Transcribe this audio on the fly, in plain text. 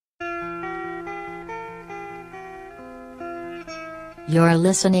You're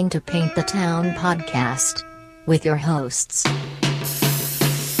listening to Paint the Town podcast with your hosts,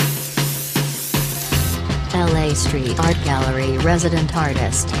 LA Street Art Gallery resident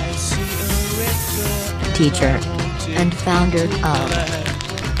artist, teacher, and founder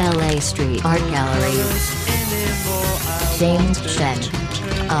of LA Street Art Gallery, James Shen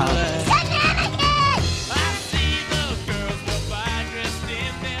of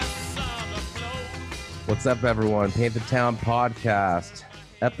What's up, everyone? Paint the Town podcast,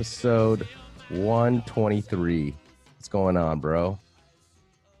 episode 123. What's going on, bro?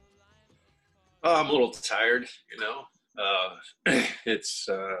 I'm a little tired, It's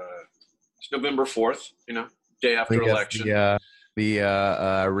November 4th, day after election.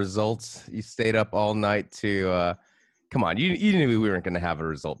 The results, you stayed up all night to, come on, you knew we weren't going to have a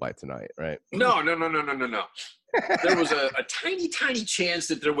result by tonight, right? No. There was a tiny chance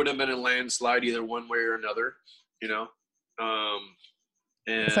that there would have been a landslide either one way or another, you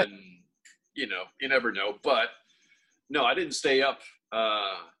never know. But no, I didn't stay up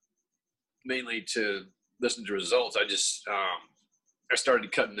mainly to listen to results. I just I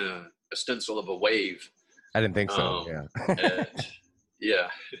started cutting a stencil of a wave. I didn't think so.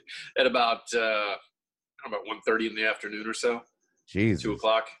 At about 1:30 in the afternoon or so. Jeez. 2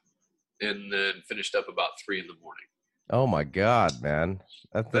 o'clock. And then finished up about 3 in the morning. Oh my God, man.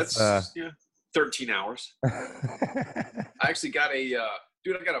 That's 13 hours. I actually got I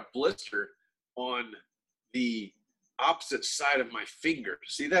got a blister on the opposite side of my finger.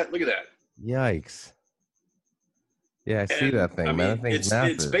 See that? Look at that. Yikes. Yeah, I see that thing, man. That thing's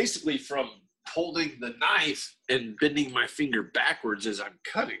massive. It's basically from holding the knife and bending my finger backwards as I'm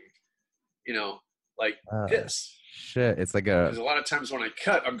cutting, like this. Shit, it's like because a lot of times when I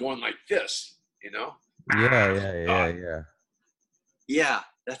cut, I'm going like this, Yeah. Yeah,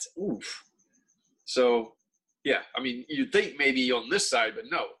 that's oof. So, yeah, you'd think maybe on this side, but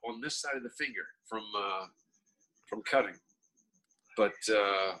no, on this side of the finger from cutting. But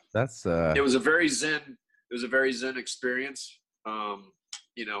that's it was a very zen experience.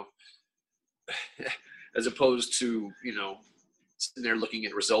 As opposed to sitting there looking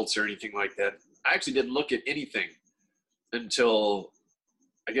at results or anything like that. I actually didn't look at anything until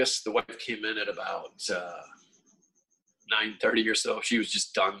I guess the wife came in at about 9:30 or so. She was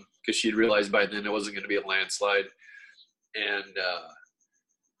just done because she had realized by then it wasn't going to be a landslide. And,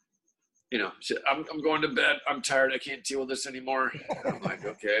 she said, I'm going to bed. I'm tired. I can't deal with this anymore. I'm like,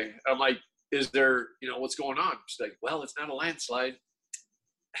 okay. I'm like, is there, what's going on? She's like, well, it's not a landslide.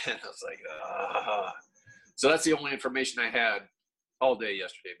 And I was like, So that's the only information I had all day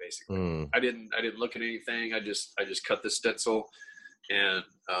yesterday, basically. I didn't look at anything. I just cut the stencil, and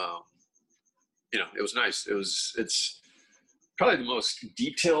it was nice. It's probably the most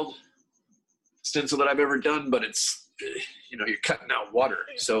detailed stencil that I've ever done, but it's you're cutting out water,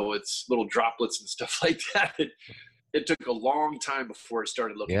 so it's little droplets and stuff like that. It took a long time before it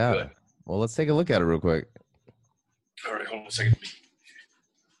started looking good. Well, let's take a look at it real quick. All right, hold on a second.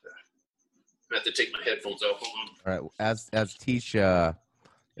 I have to take my headphones off. Hold on. All right, as Teach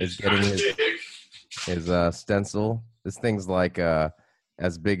is getting his stencil, this thing's like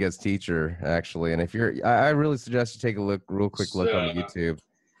as big as Teacher, actually. And if I really suggest you take a real quick look on YouTube.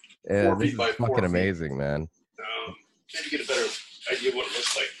 This is fucking amazing, man. Maybe get a better idea what it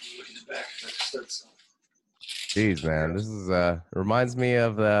looks like. Look at the back of that stencil. Jeez, man, this is reminds me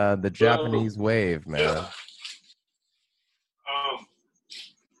of the Japanese wave, man. Yeah.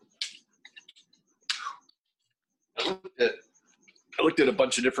 I looked at a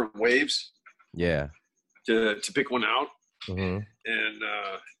bunch of different waves. Yeah. To pick one out. Mm-hmm. And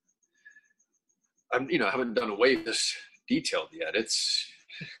I haven't done a wave this detailed yet. It's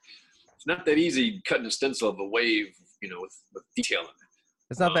not that easy cutting a stencil of a wave, with detail in it.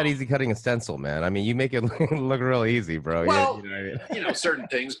 It's not that easy cutting a stencil, man. You make it look real easy, bro. Well, certain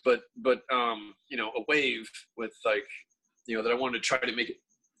things, but a wave with that I wanted to try to make it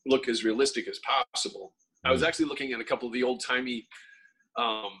look as realistic as possible. I was actually looking at a couple of the old-timey,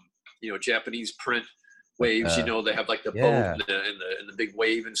 Japanese print waves. They have like the boat and the big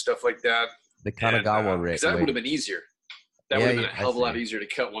wave and stuff like that. The Kanagawa rig. Because that would have been easier. That would have been a hell of a lot easier to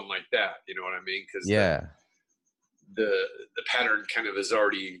cut one like that. You know what I mean? Because the pattern kind of is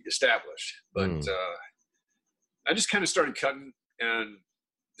already established. But I just kind of started cutting and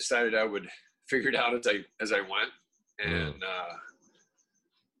decided I would figure it out as I went. And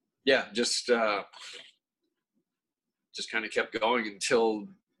just kind of kept going until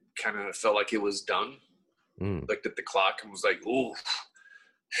kind of felt like it was done. Looked at the clock and was like, ooh.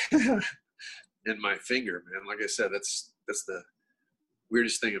 In my finger, man. Like I said, that's the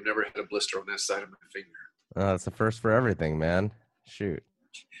weirdest thing. I've never had a blister on that side of my finger. It's the first for everything, man. Shoot.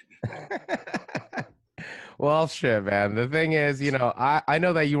 Well, shit, man. The thing is, I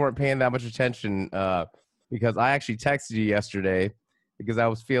know that you weren't paying that much attention because I actually texted you yesterday because I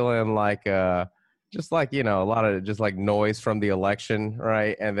was feeling like just like, a lot of just like noise from the election,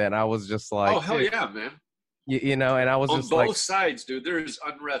 right? And then I was just like, oh, hell yeah, man. And I was on just both like, sides, dude. There's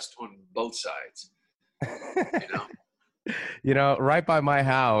unrest on both sides. Right by my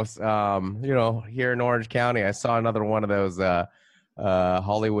house, here in Orange County, I saw another one of those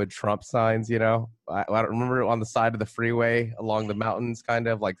Hollywood Trump signs. I don't remember on the side of the freeway along the mountains, kind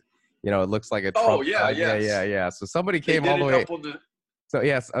of like, it looks like a Trump. Oh yeah, sign. Yeah. So somebody they came did all the it way. up on the- So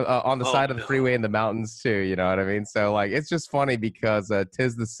yes, on the side of the freeway in the mountains too. You know what I mean? So like, it's just funny because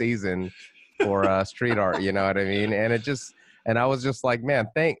 'tis the season for street art. You know what I mean? And I was just like, man,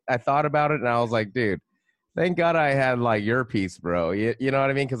 I thought about it and I was like, dude, thank God I had like your piece, bro. You know what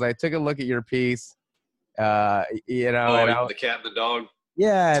I mean? Because I took a look at your piece, the cat and the dog.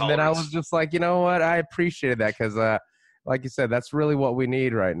 Yeah, and then I was just like, you know what? I appreciated that because, like you said, that's really what we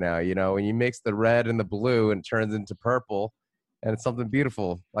need right now. When you mix the red and the blue and it turns into purple, and it's something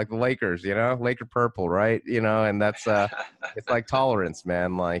beautiful, like the Lakers. Laker purple, right? And that's it's like tolerance,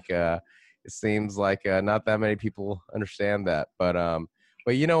 man. Like it seems like not that many people understand that, but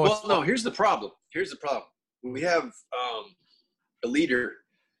well, no. Here's the problem. We have a leader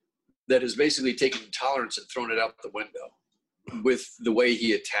that has basically taken tolerance and thrown it out the window with the way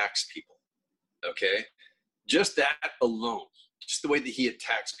he attacks people. Okay, just that alone, just the way that he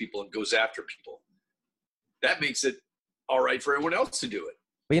attacks people and goes after people, that makes it all right for everyone else to do it.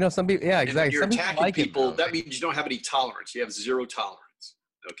 But some people, yeah, exactly. When you're attacking like people, that means you don't have any tolerance. You have zero tolerance.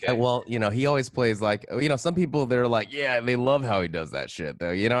 Okay. Well, he always plays like, some people, they're like, yeah, they love how he does that shit,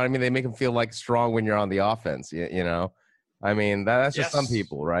 though. You know what I mean? They make him feel like strong when you're on the offense, I mean, that's just some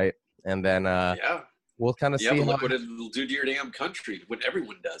people, right? And then we'll kind of see. But look what it'll do to your damn country when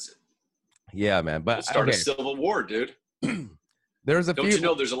everyone does it. Yeah, man. But we'll start a civil war, dude. There's a Don't few. You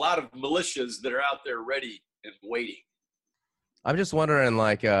know there's a lot of militias that are out there ready and waiting. I'm just wondering,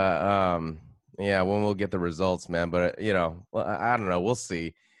 like, when we'll get the results, man. But well, I don't know. We'll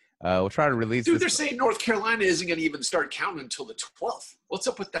see. We'll try to release. Dude, they're saying North Carolina isn't going to even start counting until the 12th. What's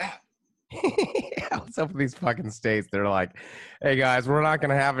up with that? Yeah, what's up with these fucking states? They're like, hey guys, we're not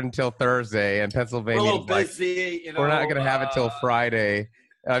going to have it until Thursday, and Pennsylvania, we're not going to have it till Friday.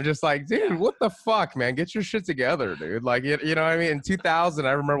 And I'm just like, dude, what the fuck, man? Get your shit together, dude. Like, you know what I mean? In 2000,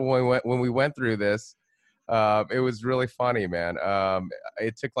 I remember when we went through this. It was really funny, man.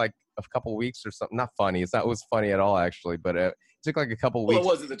 It took like a couple weeks or something. Not funny. It was funny at all, actually, but it took like a couple weeks. Well,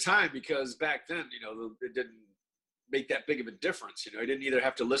 it was at the time because back then, it didn't make that big of a difference. You didn't either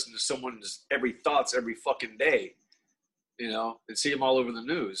have to listen to someone's every thoughts every fucking day, and see them all over the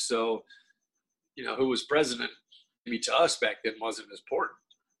news. So, who was president, maybe to us back then wasn't as important,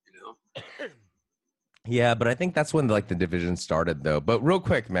 Yeah, but I think that's when like the division started, though. But real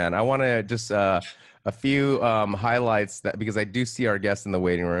quick, man, I want to just a few highlights because I do see our guests in the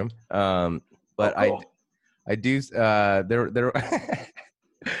waiting room. But cool. I do there.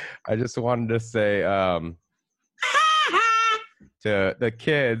 I just wanted to say to the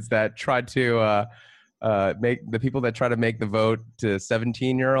kids that tried to make the people that try to make the vote to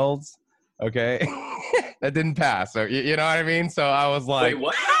 17-year-olds. Okay, that didn't pass. So you know what I mean. So I was like,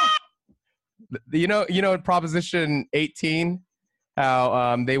 wait, what? Proposition 18,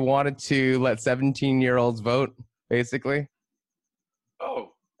 how they wanted to let 17-year-olds vote, basically.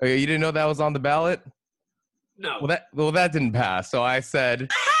 Oh, you didn't know that was on the ballot? No. Well, that didn't pass. So I said,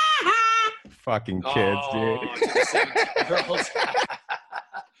 fucking kids, dude.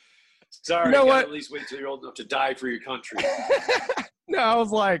 Sorry, you know what? At least wait till you're old enough to die for your country. No, I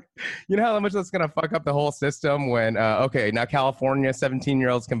was like, you know how much that's going to fuck up the whole system when, okay, now California,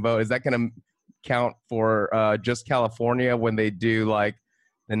 17-year-olds can vote. Is that going to count for just California when they do like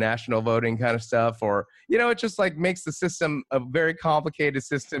the national voting kind of stuff? Or, it just like makes the system a very complicated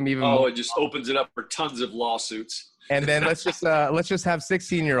system even more. It just opens it up for tons of lawsuits. And then let's just have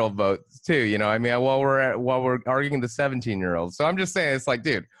 16-year-old votes too, I mean, while we're arguing the 17-year-olds. So I'm just saying, it's like,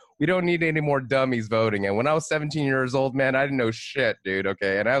 dude, we don't need any more dummies voting. And when I was 17 years old, man, I didn't know shit, dude.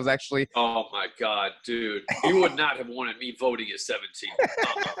 Okay. And I was actually. Oh my God, dude. You would not have wanted me voting at 17.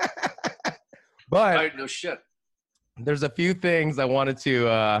 But I didn't know shit. There's a few things I wanted to,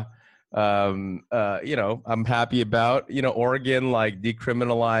 I'm happy about. Oregon, like,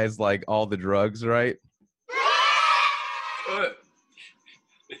 decriminalized, like, all the drugs, right? Good.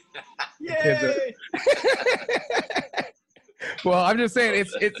 Yay! Well, I'm just saying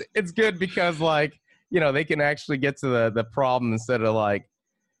it's good because, like, they can actually get to the problem instead of like,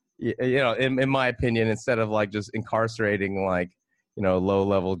 in my opinion, instead of like just incarcerating like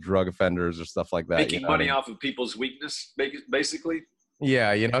low-level drug offenders or stuff like that. Making money off of people's weakness, basically.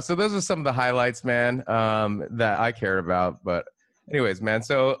 Yeah, so those are some of the highlights, man, that I care about. But anyways, man,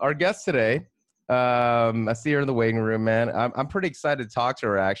 so our guest today, I see her in the waiting room, man. I'm pretty excited to talk to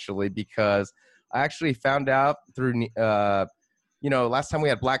her, actually, because I actually found out through, last time we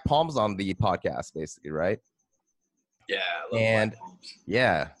had Black Palms on the podcast, basically, right? Yeah, I love and Black Palms.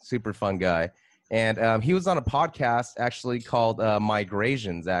 Yeah, super fun guy. And he was on a podcast actually called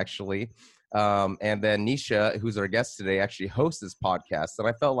Migrations, actually. And then Nisha, who's our guest today, actually hosts this podcast. And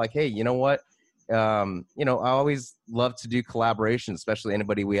I felt like, hey, you know what? I always love to do collaborations, especially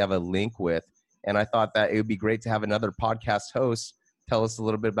anybody we have a link with. And I thought that it would be great to have another podcast host tell us a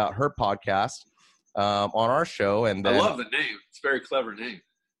little bit about her podcast on our show. And then, I love the name. It's a very clever name.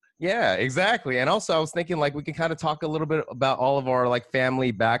 Yeah, exactly. And also I was thinking like we can kind of talk a little bit about all of our like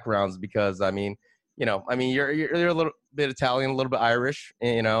family backgrounds, because you're a little bit Italian, a little bit Irish,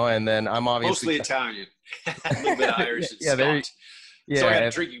 and then I'm obviously mostly Italian, a little bit of Irish and Scotch. So I got a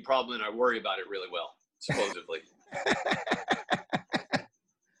drinking problem and I worry about it really well, supposedly.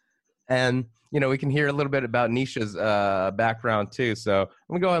 And we can hear a little bit about Nisha's background too. So I'm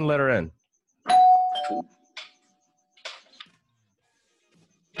gonna go ahead and let her in. Cool.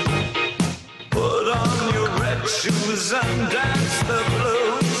 Put on your red shoes and dance the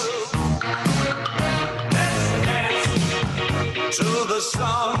blues. Dance to the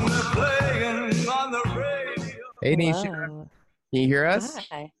song they're playing on the radio. Hey, Nisha. Hello. Can you hear us?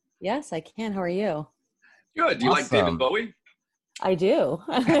 Hi. Yes, I can. How are you? Good. Do you like David Awesome. Bowie? I do.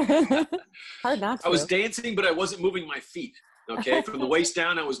 Hard not to. I was dancing, but I wasn't moving my feet. Okay, from the waist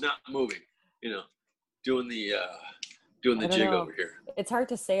down, I was not moving. Doing the don't jig know. over here. It's hard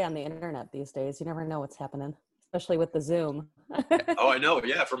to say on the internet these days. You never know what's happening, especially with the Zoom. Oh, I know.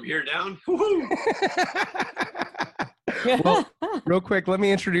 Yeah, from here down. Woo-hoo. Well, real quick, let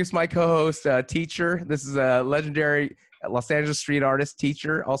me introduce my co-host, Teacher. This is a legendary Los Angeles street artist,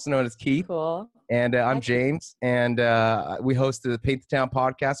 Teacher, also known as Keith. Cool. And I'm Hi. James, and we host the Paint the Town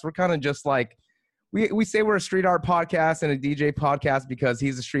podcast. We're kind of just like, we say we're a street art podcast and a DJ podcast because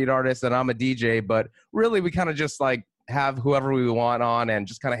he's a street artist and I'm a DJ, but really we kind of just like have whoever we want on and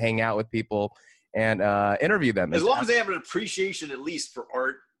just kind of hang out with people and interview them. As long as they have an appreciation at least for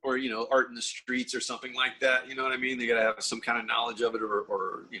art, or art in the streets or something like that. You know what I mean? They got to have some kind of knowledge of it,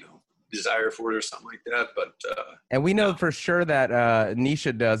 or desire for it or something like that. But and we know for sure that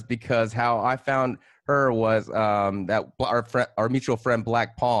Nisha does, because how I found her was that our mutual friend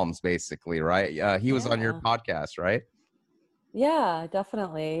Black Palms, basically, right? He was on your podcast, right? Yeah,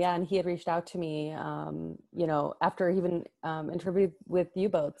 definitely. Yeah, and he had reached out to me, after he even interviewed with you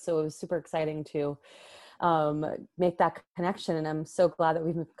both. So it was super exciting to make that connection, and I'm so glad that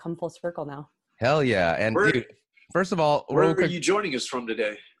we've come full circle now. Hell yeah! And dude, first of all, where are you joining us from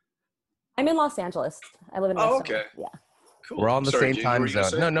today? I'm in Los Angeles. I live in West okay. Side. Yeah. Cool. We're all in the Sorry, same Jane, time what were you zone.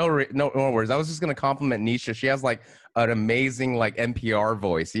 gonna say? No worries. I was just gonna compliment Nisha. She has like an amazing like NPR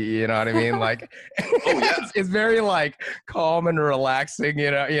voice. You know what I mean? Like, Oh, yeah. it's very like calm and relaxing.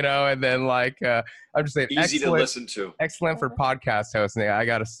 And then like I'm just saying, Easy to listen to. excellent for podcast hosting. I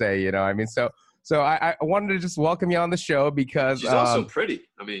gotta say, I mean, so I wanted to just welcome you on the show because She's also pretty.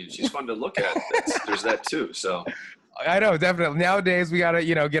 I mean, she's fun to look at. There's that too. So I know, definitely. Nowadays, we gotta,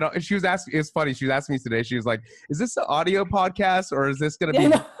 get on. She was asking. It's funny. She was asking me today. She was like, "Is this an audio podcast or is this gonna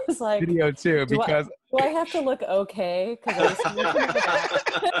be It's like, video too?" do Because I have to look okay? at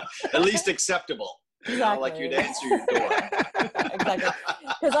least acceptable. Like you'd answer your door. Exactly.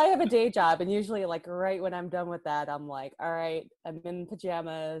 Because I have a day job, and usually, like right when I'm done with that, I'm like, all right, I'm in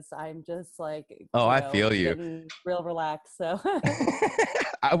pajamas. I'm just like, I feel you. getting real relaxed. So,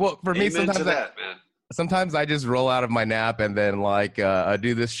 for me, Amen to that, man. sometimes I just roll out of my nap and then like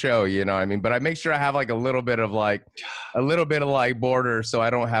do this show. You know what I mean? But I make sure I have like a little bit of like border, so I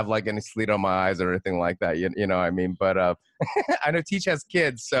don't have like any sleet on my eyes or anything like that. You know what I mean? But I know Teach has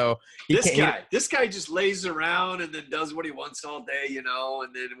kids, so This guy just lays around and then does what he wants all day,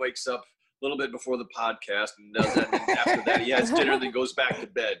 and then wakes up a little bit before the podcast and does that. And then after that, he has dinner and then goes back to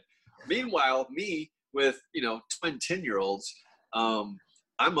bed. Meanwhile, me with, twin 10-year-olds,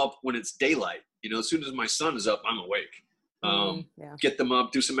 I'm up when it's daylight. As soon as my son is up, I'm awake. Get them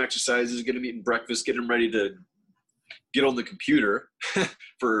up, do some exercises, get them eating breakfast, get them ready to get on the computer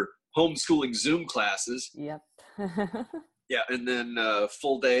for homeschooling Zoom classes. Yep. Yeah, and then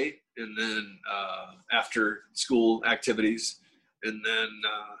full day, and then after school activities, and then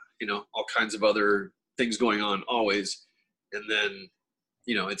all kinds of other things going on always. And then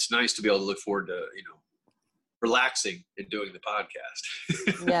it's nice to be able to look forward to relaxing and doing the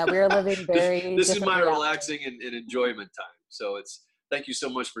podcast. Yeah, we are living very. This is different my realities. relaxing and enjoyment time. So thank you so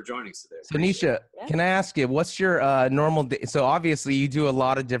much for joining us today. So Nisha, can I ask you, what's your normal day? So obviously you do a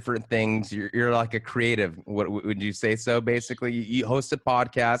lot of different things. You're like a creative. What would you say? So basically you host a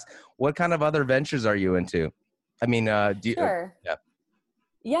podcast. What kind of other ventures are you into? I mean, do you, Sure. yeah.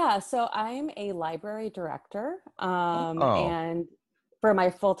 Yeah, so I'm a library director, Oh. and for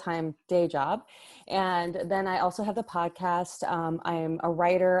my full-time day job. And then I also have the podcast. I'm a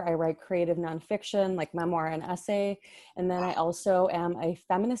writer. I write creative nonfiction, like memoir and essay. And then I also am a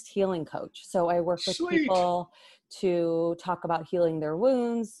feminist healing coach. So I work with Sweet. people to talk about healing their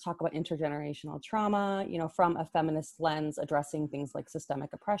wounds, talk about intergenerational trauma, you know, from a feminist lens, addressing things like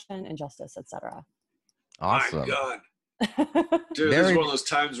systemic oppression, injustice, etc. Awesome. My God. Dude, this is one of those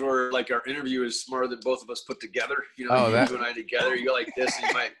times where like our interview is smarter than both of us put together. You know, you and I together, you go like this, and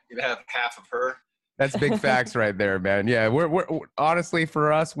you might have half of her. That's big facts right there, man. Yeah, we're honestly,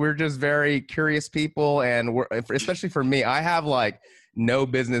 for us, we're just very curious people, and especially for me, I have like no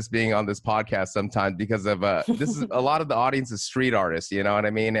business being on this podcast sometimes because of this is a lot of the audience is street artists, you know what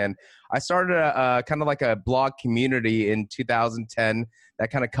I mean? And I started a kind of like a blog community in 2010 that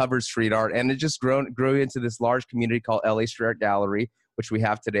kind of covers street art, and it just grew into this large community called LA Street Art Gallery, which we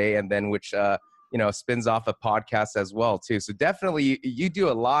have today, and then which you know, spins off a podcast as well too. So definitely you do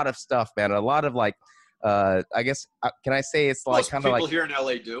a lot of stuff, man. A lot of like, I guess, can I say it's like most kind of like people here in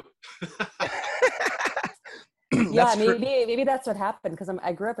LA do. Yeah, maybe that's what happened, because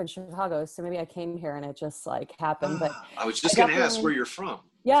I grew up in Chicago, so maybe I came here and it just like happened. But I was just going to ask where you're from.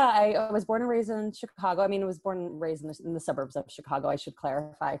 Yeah, I was born and raised in Chicago. I mean, I was born and raised in the suburbs of Chicago. I should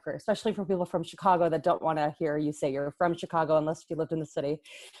clarify, especially for people from Chicago that don't want to hear you say you're from Chicago unless you lived in the city.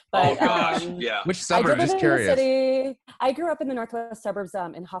 But, oh gosh, yeah. Which suburb? Just curious. I grew up in the northwest suburbs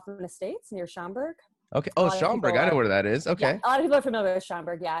in Hoffman Estates near Schaumburg. Okay. Oh, Schaumburg. I know where that is. Okay. Yeah, a lot of people are familiar with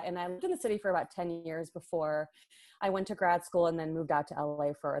Schaumburg. Yeah. And I lived in the city for about 10 years before I went to grad school, and then moved out to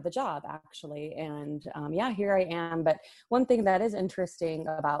LA for the job, actually. And yeah, here I am. But one thing that is interesting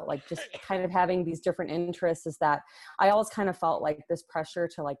about like just kind of having these different interests is that I always kind of felt like this pressure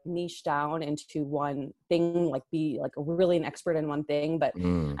to like niche down into one thing, like be like really an expert in one thing. But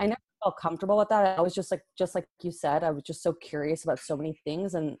I never felt comfortable with that. I was just like you said, I was just so curious about so many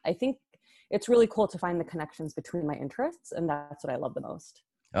things. And I think it's really cool to find the connections between my interests. And that's what I love the most.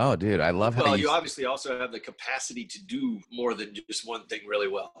 Oh, dude, I love how you obviously also have the capacity to do more than just one thing really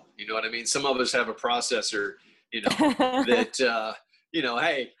well. You know what I mean? Some of us have a processor, you know, that, you know,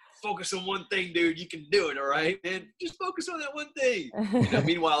 hey, focus on one thing, dude, you can do it. All right, man, just focus on that one thing. You know,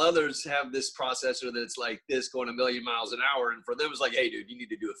 meanwhile, others have this processor that's like this going a million miles an hour. And for them, it's like, hey, dude, you need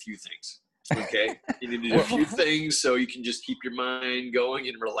to do a few things. Okay. You need to do a few things so you can just keep your mind going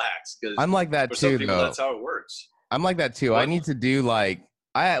and relax. Because I'm like that too, though. That's how it works. I'm like that too. I need to do like,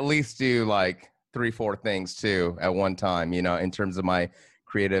 I at least do like 3-4 things too at one time, you know, in terms of my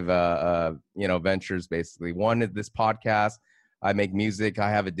creative, you know, ventures, basically. One is this podcast. I make music. I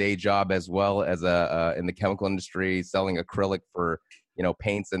have a day job as well as in the chemical industry, selling acrylic for, you know,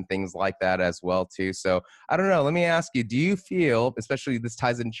 paints and things like that as well too. So I don't know. Let me ask you, do you feel, especially this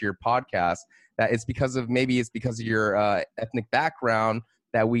ties into your podcast, that it's because of your ethnic background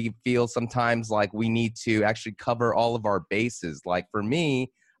that we feel sometimes like we need to actually cover all of our bases? Like for me,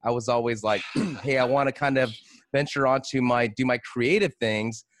 I was always like, hey, I want to kind of venture onto do my creative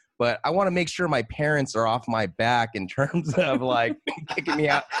things, but I want to make sure my parents are off my back in terms of like kicking me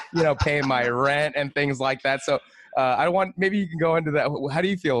out, you know, paying my rent and things like that. So maybe you can go into that. How do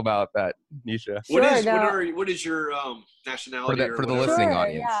you feel about that, Nisha? Sure, what is your nationality for the listening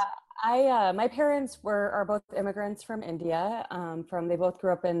audience? Yeah. My parents are both immigrants from India. They both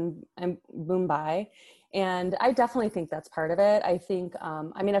grew up in Mumbai, and I definitely think that's part of it. I think,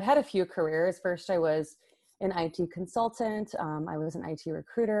 I mean, I've had a few careers. First, I was an IT consultant. I was an IT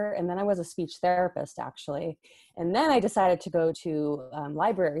recruiter, and then I was a speech therapist, actually. And then I decided to go to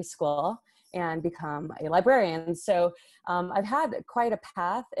library school and become a librarian. So I've had quite a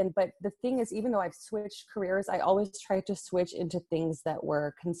path. But the thing is, even though I've switched careers, I always tried to switch into things that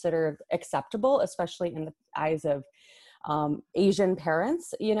were considered acceptable, especially in the eyes of Asian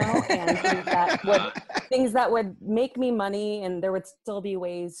parents, you know, and things that would make me money, and there would still be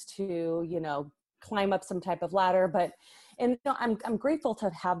ways to, you know, climb up some type of ladder. And you know, I'm grateful to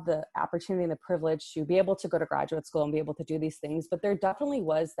have the opportunity and the privilege to be able to go to graduate school and be able to do these things. But there definitely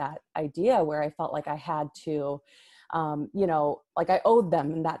was that idea where I felt like I had to, you know, like I owed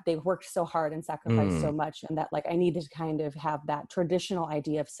them, and that they worked so hard and sacrificed so much, and that like I needed to kind of have that traditional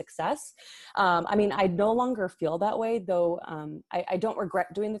idea of success. I mean, I no longer feel that way, though. I don't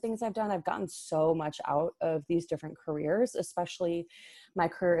regret doing the things I've done. I've gotten so much out of these different careers, especially my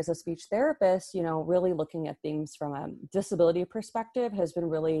career as a speech therapist, you know, really looking at things from a disability perspective has been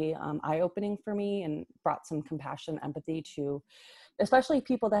really eye-opening for me, and brought some compassion, empathy to especially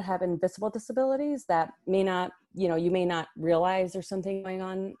people that have invisible disabilities that may not, you know, you may not realize there's something going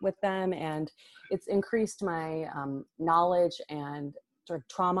on with them. And it's increased my knowledge and sort of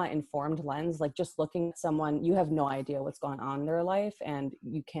trauma-informed lens, like just looking at someone, you have no idea what's going on in their life and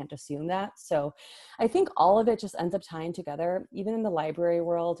you can't assume that. So I think all of it just ends up tying together. Even in the library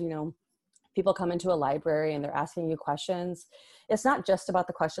world, you know, people come into a library and they're asking you questions. It's not just about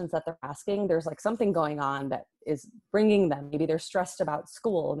the questions that they're asking. There's like something going on that is bringing them. Maybe they're stressed about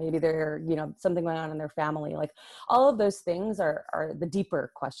school. Maybe they're, you know, something going on in their family. Like all of those things are the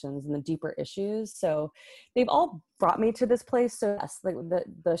deeper questions and the deeper issues. So they've all brought me to this place. So yes,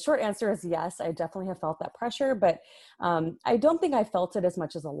 the short answer is yes, I definitely have felt that pressure, but I don't think I felt it as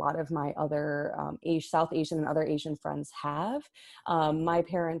much as a lot of my other South Asian and other Asian friends have. My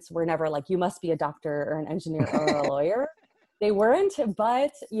parents were never like, you must be a doctor or an engineer or a lawyer. They weren't,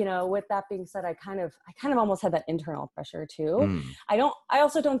 but you know, with that being said, I kind of almost had that internal pressure too. I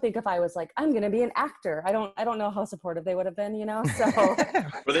also don't think if I was like, I'm going to be an actor, I don't know how supportive they would have been, you know? So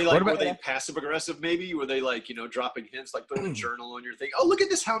were they like, were they passive aggressive maybe? Were they like, you know, dropping hints, like putting a journal on your thing? Oh, look at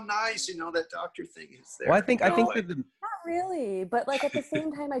this, how nice, you know, that doctor thing is there. Well, I think that not really, but like at the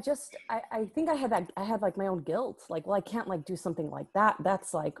same time, I think I had like my own guilt. Like, well, I can't like do something like that.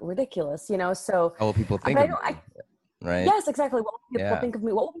 That's like ridiculous, you know? So how will people think of me? Right. Yes, exactly. What will people think of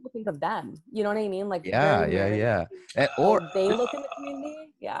me? What will people think of them? You know what I mean? Like, yeah. Or they look in the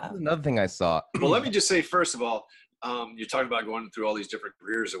community. Yeah. That's another thing I saw. Well, let me just say, first of all, you're talking about going through all these different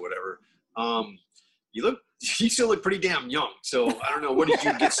careers or whatever. You still look pretty damn young. So I don't know. What did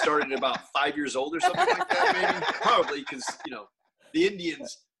you get started at about 5 years old or something like that? Maybe, probably, because you know the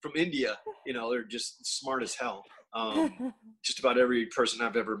Indians from India, you know, they're just smart as hell. Just about every person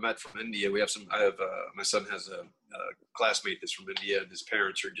I've ever met from India. My son has a classmate that's from India, and his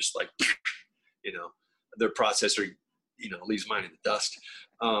parents are just like, you know, their processor, you know, leaves mine in the dust.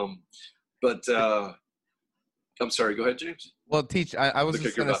 But I'm sorry, go ahead, James. Well, I was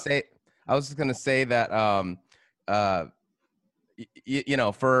just going to say that, you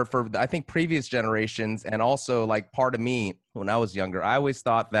know, for I think previous generations, and also like part of me when I was younger, I always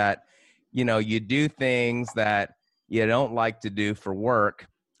thought that, you know, you do things that you don't like to do for work,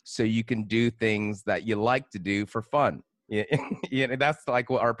 so you can do things that you like to do for fun. You know, that's like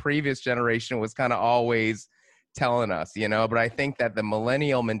what our previous generation was kind of always telling us, you know. But I think that the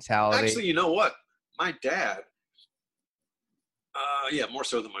millennial mentality. Actually, you know what? My dad, more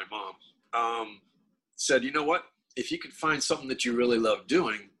so than my mom, said, you know what? If you can find something that you really love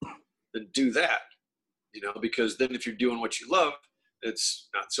doing, then do that. You know, because then if you're doing what you love, it's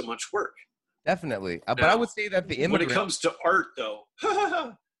not so much work. Definitely. But I would say that when it comes to art, though,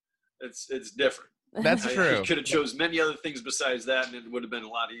 it's different. That's true. He could have chose many other things besides that, and it would have been a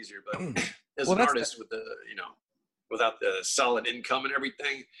lot easier. But as an artist with without the solid income and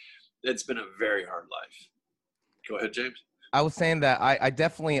everything, it's been a very hard life. Go ahead, James. I was saying that I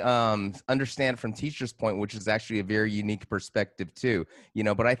definitely understand from teachers' point, which is actually a very unique perspective too, you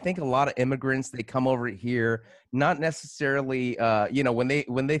know, but I think a lot of immigrants, they come over here, not necessarily, you know, when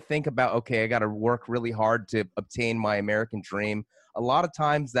they think about, okay, I got to work really hard to obtain my American dream. A lot of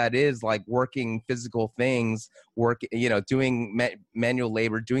times that is like working physical things, you know, doing manual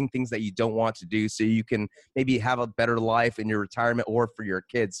labor, doing things that you don't want to do so you can maybe have a better life in your retirement or for your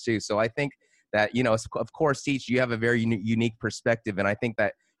kids too. So I think that, you know, of course, Teach, you have a very unique perspective. And I think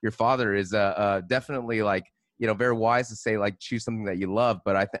that your father is definitely like, you know, very wise to say, like, choose something that you love.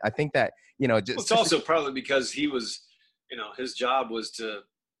 But I think that, you know, just. Well, it's also probably because he was, you know, his job was to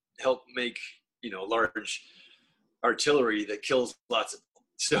help make, you know, large artillery that kills lots of people.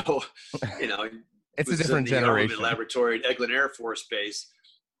 So, you know, it's a different generation. Armament laboratory at Eglin Air Force Base.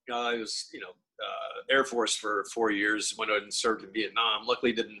 I was, you know, Air Force for 4 years, went out and served in Vietnam.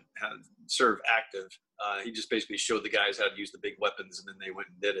 Luckily didn't serve active. He just basically showed the guys how to use the big weapons, and then they went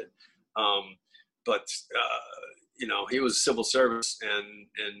and did it. But you know, he was civil service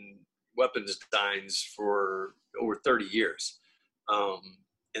and weapons designs for over 30 years.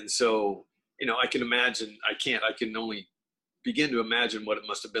 And so, you know, I can imagine, I can only begin to imagine what it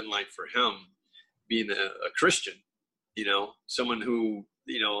must have been like for him being a Christian, you know, someone who,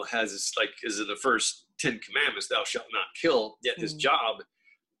 you know, has like, is it the first 10 commandments, thou shalt not kill, yet his job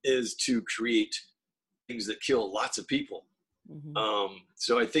is to create things that kill lots of people.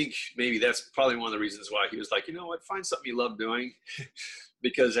 So I think maybe that's probably one of the reasons why he was like, you know what, find something you love doing.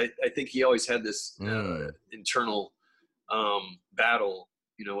 Because I think he always had this internal battle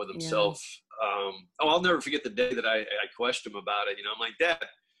with himself. I'll never forget the day that I questioned him about it. I'm like, Dad,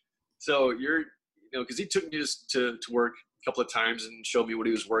 so you're, because he took me just to work a couple of times and showed me what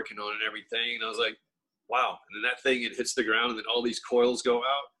he was working on and everything. And I was like, wow. And then that thing, it hits the ground and then all these coils go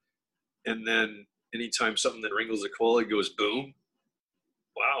out. And then anytime something that wrinkles a coil, it goes boom.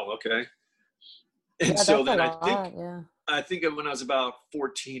 Wow. Okay. And so then I think of when I was about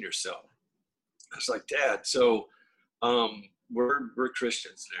 14 or so, I was like, Dad, so we're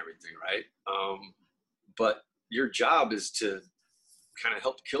Christians and everything, right? But your job is to kind of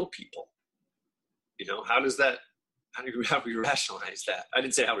help kill people. How do we rationalize that? I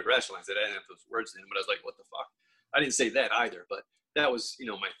didn't say how we rationalize it. I didn't have those words in, but I was like, what the fuck? I didn't say that either, but that was,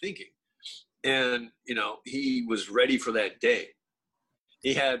 my thinking. And, he was ready for that day.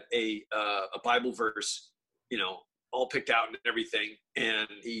 He had a Bible verse, all picked out and everything. And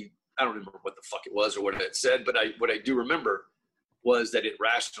I don't remember what the fuck it was or what it said, but what I do remember was that it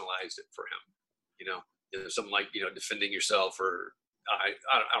rationalized it for him, something like, defending yourself, or I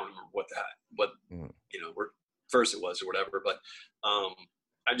don't remember what verse it was or whatever, but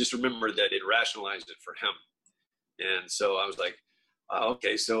I just remember that it rationalized it for him. And so I was like, oh,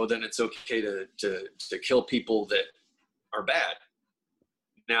 okay, so then it's okay to kill people that are bad.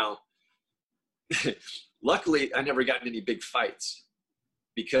 Now, luckily, I never got in any big fights,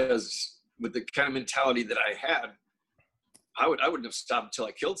 because with the kind of mentality that I had, I wouldn't have stopped until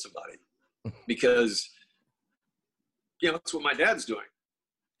I killed somebody, because that's what my dad's doing.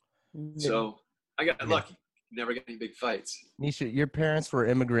 So I got lucky. Never got any big fights. Nisha, your parents were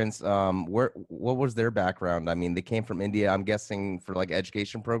immigrants. What was their background? I mean, they came from India, I'm guessing, for like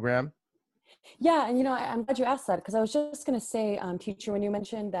education program. Yeah, and I'm glad you asked that, because I was just going to say, teacher, when you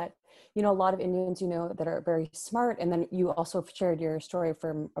mentioned that, a lot of Indians, that are very smart, and then you also shared your story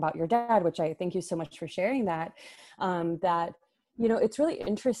about your dad, which I thank you so much for sharing that. It's really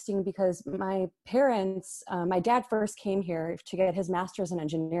interesting, because my parents, my dad first came here to get his master's in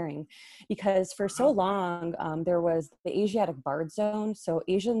engineering, because for so long there was the Asiatic Barred Zone. So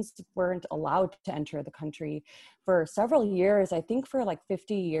Asians weren't allowed to enter the country for several years, I think for like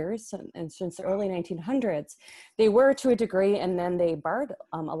 50 years. And since the early 1900s, they were to a degree, and then they barred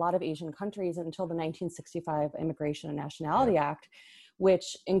a lot of Asian countries until the 1965 Immigration and Nationality Act,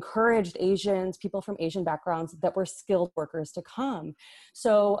 which encouraged Asians, people from Asian backgrounds that were skilled workers to come.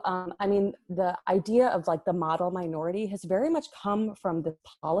 So, the idea of like the model minority has very much come from the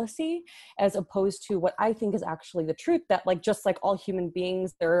policy, as opposed to what I think is actually the truth, that like, just like all human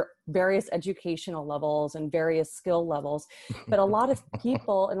beings, there are various educational levels and various skill levels. But a lot of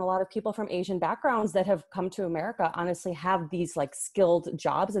people from Asian backgrounds that have come to America honestly have these like skilled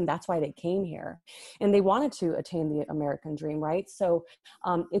jobs, and that's why they came here. And they wanted to attain the American dream, right? So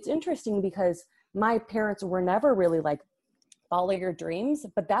it's interesting, because my parents were never really like, follow your dreams,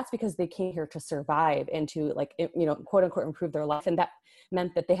 but that's because they came here to survive and to like, quote unquote, improve their life. And that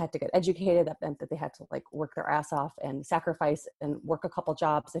meant that they had to get educated. That meant that they had to like work their ass off and sacrifice and work a couple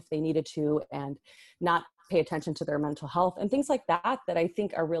jobs if they needed to, and not pay attention to their mental health and things like that I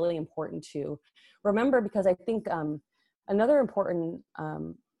think are really important to remember. Because I think another important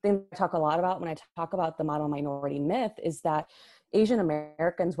thing I talk a lot about when I talk about the model minority myth is that Asian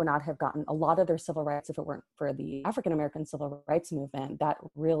Americans would not have gotten a lot of their civil rights if it weren't for the African American civil rights movement that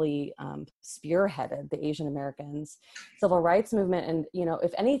really spearheaded the Asian Americans civil rights movement. And,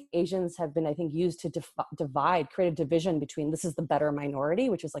 if any, Asians have been, I think, used to create a division between this is the better minority,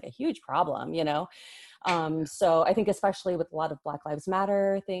 which is like a huge problem, So I think especially with a lot of Black Lives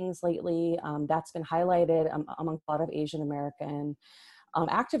Matter things lately, that's been highlighted among a lot of Asian American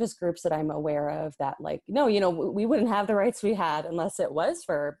activist groups that I'm aware of, that like, no, we wouldn't have the rights we had unless it was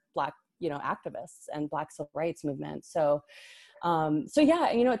for Black, activists and Black civil rights movement. So yeah,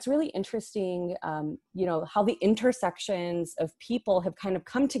 it's really interesting, how the intersections of people have kind of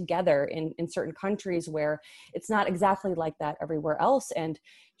come together in certain countries where it's not exactly like that everywhere else. And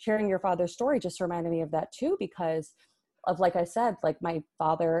sharing your father's story just reminded me of that too, because of, like I said, like my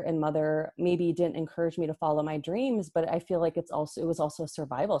father and mother maybe didn't encourage me to follow my dreams, but I feel like it was also a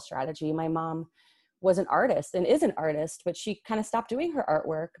survival strategy. My mom was an artist and is an artist, but she kind of stopped doing her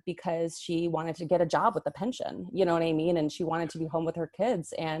artwork because she wanted to get a job with a pension, you know what I mean? And she wanted to be home with her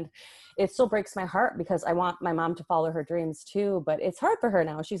kids. And it still breaks my heart, because I want my mom to follow her dreams too, but it's hard for her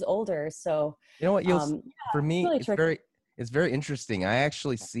now. She's older. So, what, for me, it's very interesting. I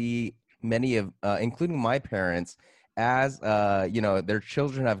actually see many of, including my parents, as their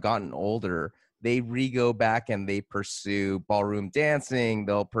children have gotten older, they go back and they pursue ballroom dancing.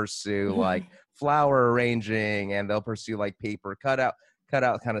 They'll pursue like flower arranging, and they'll pursue like paper cutout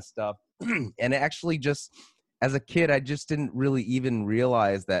kind of stuff. And it actually just as a kid, I just didn't really even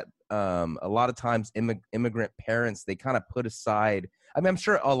realize that a lot of times immigrant parents, they kind of put aside, I mean, I'm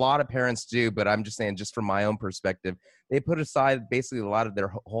sure a lot of parents do, but I'm just saying, just from my own perspective, they put aside basically a lot of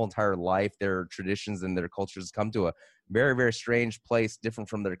their whole entire life, their traditions and their cultures come to a very, very strange place, different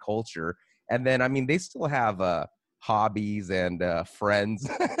from their culture. And then, I mean, they still have hobbies and friends,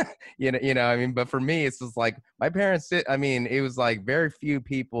 I mean, but for me, it's just like my parents I mean, it was like very few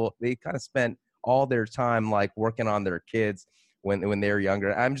people, they kind of spent all their time like working on their kids when they were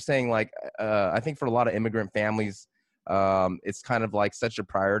younger. I'm just saying, like, I think for a lot of immigrant families, it's kind of like such a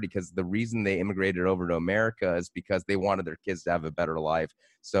priority because the reason they immigrated over to America is because they wanted their kids to have a better life.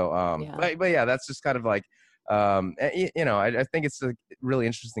 So, but yeah, that's just kind of like, I think it's really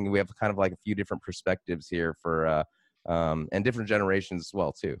interesting. We have kind of like a few different perspectives here for, and different generations as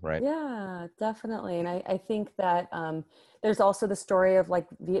well too, right? Yeah, definitely. And I think that there's also the story of like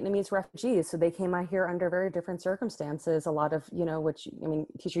Vietnamese refugees. So they came out here under very different circumstances, a lot of, which, I mean,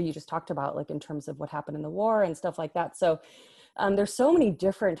 teacher, you just talked about, like in terms of what happened in the war and stuff like that. So there's so many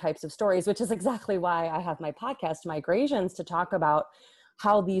different types of stories, which is exactly why I have my podcast, Migrations, to talk about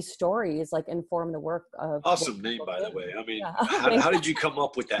how these stories like inform the work of. Awesome name, by the way. I mean, yeah. how did you come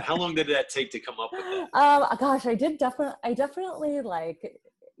up with that? How long did that take to come up with that? Gosh, I definitely like,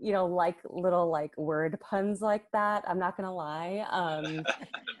 like little like word puns like that. I'm not gonna lie.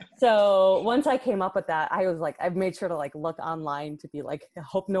 So once I came up with that, I was like, I've made sure to like look online to be like, I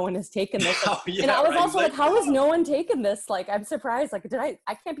hope no one has taken this. Oh, yeah, and I was right. also like, how has no one taken this? Like, I'm surprised. Like, I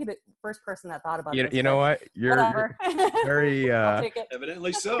can't be the first person that thought about this. You know what? You're very, I'll take it.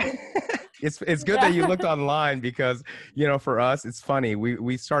 Evidently so. It's good that you looked online because, for us, it's funny.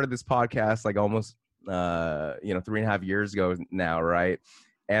 We started this podcast like almost, 3.5 years ago now. Right.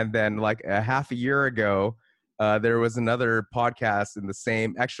 And then like a half a year ago, there was another podcast in the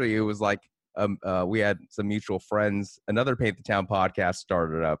same, actually it was like, we had some mutual friends, another Paint the Town podcast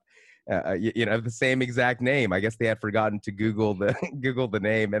started up, the same exact name. I guess they had forgotten to Google the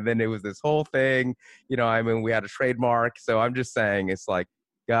name. And then it was this whole thing, I mean, we had a trademark. So I'm just saying, it's like,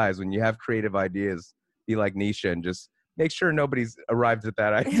 guys, when you have creative ideas, be like Nisha and just make sure nobody's arrived at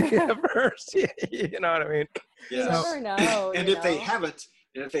that idea first. You know what I mean? Yes. You never know. And if they haven't,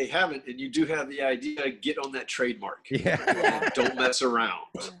 and you do have the idea, get on that trademark. Yeah. Don't mess around.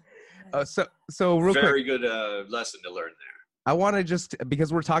 So real Very quick, good lesson to learn there. I want to just,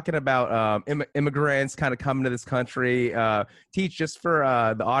 because we're talking about immigrants kind of coming to this country, teach just for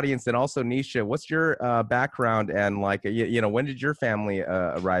the audience and also Nisha, what's your background and like, when did your family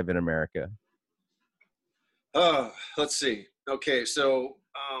arrive in America? Let's see. Okay, so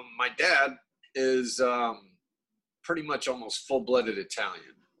my dad is pretty much almost full-blooded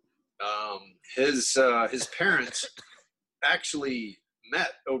Italian. His parents actually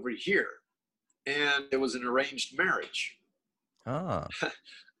met over here, and it was an arranged marriage. Ah.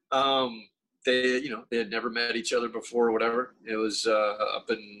 They had never met each other before or whatever. It was up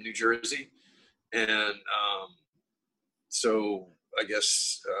in New Jersey, and so I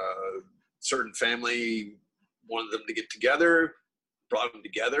guess certain family wanted them to get together, brought them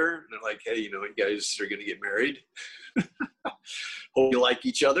together, and they're like, hey, you guys are going to get married. Hope you like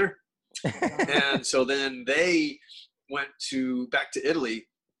each other. And so then they went back to Italy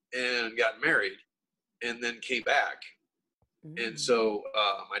and got married and then came back. And so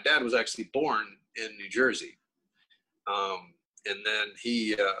my dad was actually born in New Jersey. And then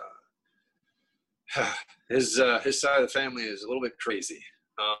he, his side of the family is a little bit crazy.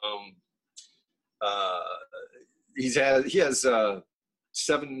 He has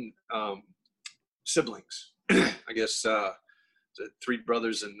 7 siblings, I guess, 3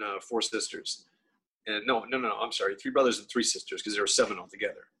 brothers and 4 sisters. And no, I'm sorry, 3 brothers and 3 sisters, because there were 7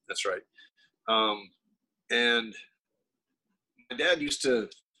 altogether. That's right. And my dad used to,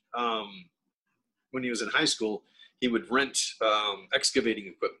 when he was in high school, he would rent excavating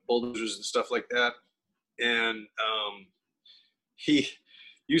equipment, bulldozers and stuff like that. And he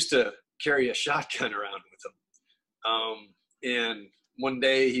used to carry a shotgun around with him. And one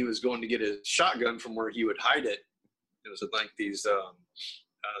day he was going to get his shotgun from where he would hide it. It was in like these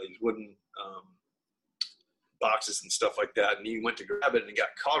wooden boxes and stuff like that. And he went to grab it and got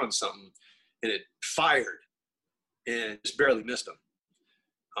caught on something, and it fired and just barely missed him.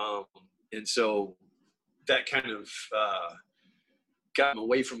 And so that kind of got him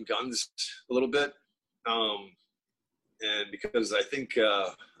away from guns a little bit. And because I think,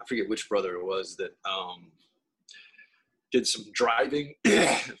 I forget which brother it was that did some driving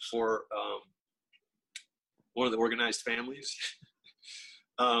for one of the organized families.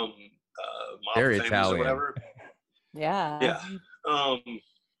 Very families Italian. or whatever. Yeah. Yeah.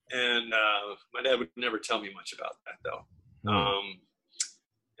 And my dad would never tell me much about that, though. Hmm.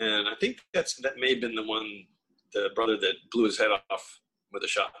 And I think that may have been the brother that blew his head off with a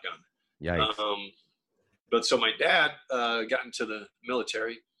shotgun. Yikes. But so my dad got into the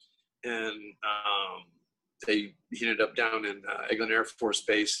military, and he ended up down in Eglin Air Force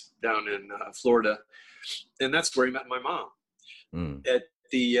Base down in Florida, and that's where he met my mom. At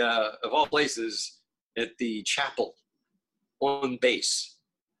the of all places, at the chapel on base.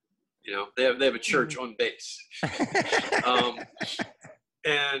 You know, they have a church on base.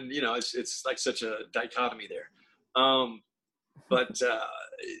 And you know, it's like such a dichotomy there. But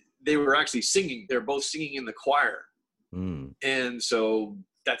they were actually singing. They're both singing in the choir, and so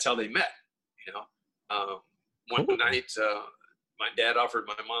that's how they met. You know, one night my dad offered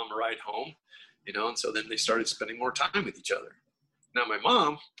my mom a ride home. You know, and so then they started spending more time with each other. Now my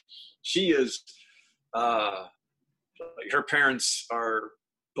mom, she is, her parents are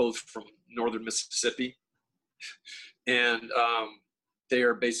both from northern Mississippi, and they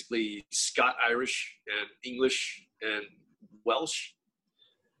are basically Scot-Irish and English and Welsh.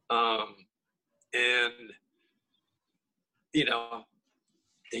 And, you know,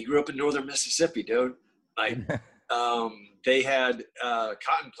 they grew up in northern Mississippi, dude. Like, they had a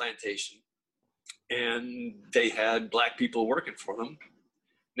cotton plantation, and they had black people working for them.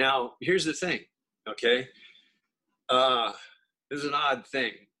 Now, here's the thing, okay? This is an odd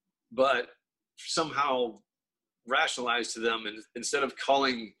thing, but somehow rationalized to them, and instead of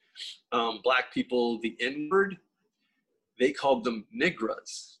calling black people the N-word, they called them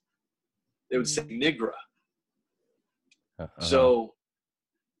nigras. They would say nigra. So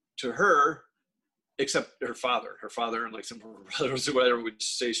to her, except her father and like some of her brothers or whatever would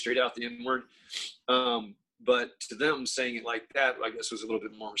say straight out the N-word. But to them, saying it like that, I guess, was a little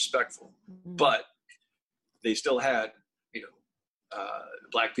bit more respectful. But they still had, you know,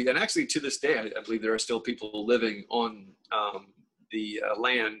 black people. And actually, to this day, I believe there are still people living on the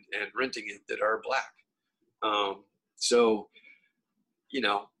land and renting it that are black. So, you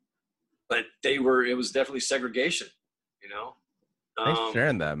know, but it was definitely segregation, you know. Thanks for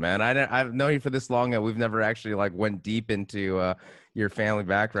sharing that, man. I've known you for this long, and we've never actually like went deep into your family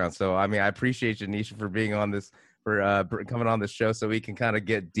background. So, I mean, I appreciate you, Nisha, for being on this, for coming on this show, so we can kind of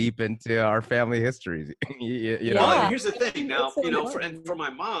get deep into our family histories. you know, well, here's the thing. Now, you know, for my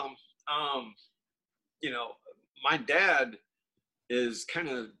mom, you know, my dad is kind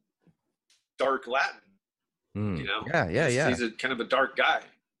of dark Latin. You know, yeah. He's a kind of a dark guy.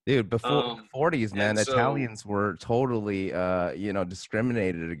 Dude, before the 40s, man, so, Italians were totally, you know,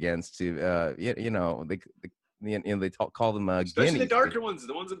 discriminated against. You know, they call them especially guineas. the darker ones,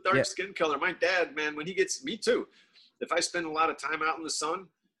 the ones with dark skin color. My dad, man, when he gets me too, if I spend a lot of time out in the sun,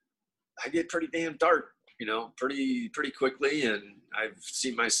 I get pretty damn dark. You know, pretty quickly, and I've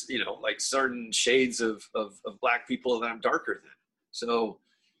seen you know, like certain shades of black people that I'm darker than. So,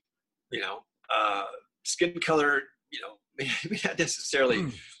 you know, skin color, you know, maybe not necessarily,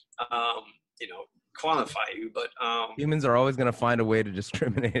 you know, qualify you, but humans are always going to find a way to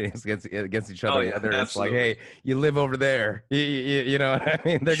discriminate against each other. Oh, yeah, Whether it's like, absolutely. hey, you live over there, you know what I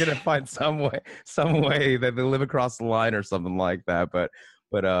mean? They're going to find some way that they live across the line or something like that. But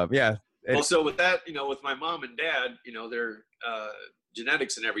yeah. Also with that, you know, with my mom and dad, you know, their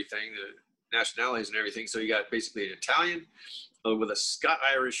genetics and everything, the nationalities and everything. So you got basically an Italian with a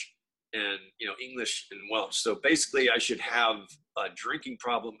Scot-Irish and, you know, English and Welsh. So basically I should have a drinking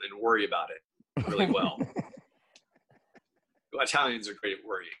problem and worry about it really well. Well, Italians are great at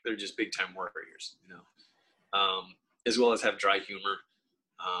worrying. They're just big time worriers, you know, as well as have dry humor.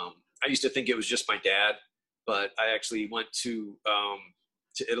 I used to think it was just my dad, but I actually went to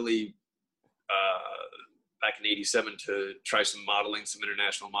Italy back in '87 to try some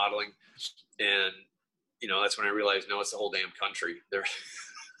international modeling. And, you know, that's when I realized, no, it's the whole damn country.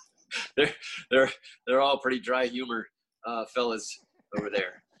 They're all pretty dry humor fellas over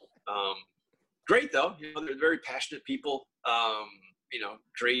there. Great though, you know, they're very passionate people. You know,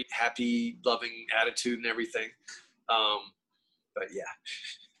 great, happy, loving attitude and everything. But yeah,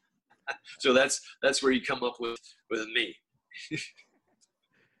 so that's where you come up with me.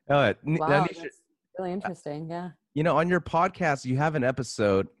 Wow, that's really interesting. Yeah. You know, on your podcast, you have an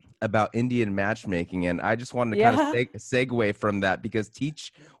episode about Indian matchmaking, and I just wanted to kind of segue from that, because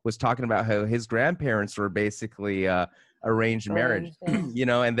Teach was talking about how his grandparents were basically arranged marriage, you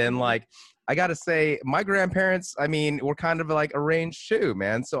know, and then like, I got to say, my grandparents, I mean, were kind of like arranged too,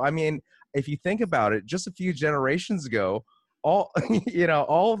 man. So, I mean, if you think about it, just a few generations ago, all, you know,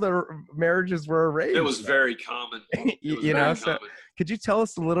 all the marriages were arranged. It was very common. You know, so could you tell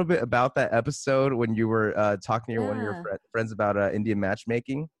us a little bit about that episode when you were talking to one of your friends about Indian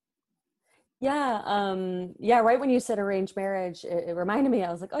matchmaking? Yeah, right when you said arranged marriage, it reminded me.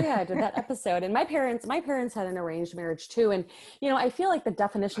 I was like, oh yeah, I did that episode. And my parents had an arranged marriage too. And I feel like the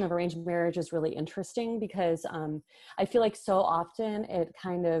definition of arranged marriage is really interesting because I feel like so often it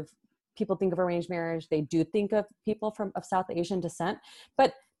kind of people think of arranged marriage, they do think of people of South Asian descent,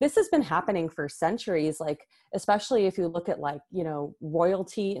 but this has been happening for centuries, like especially if you look at like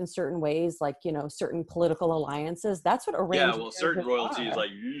royalty in certain ways, like certain political alliances. That's what Yeah, arranged well, certain marriages royalty is are. like,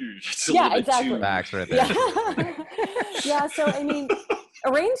 it's a Yeah, little bit exactly. too. Facts right there. Yeah. Yeah. So, I mean,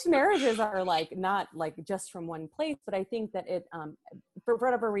 arranged marriages are like not like just from one place, but I think that it, for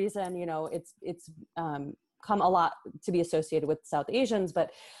whatever reason, it's come a lot to be associated with South Asians. But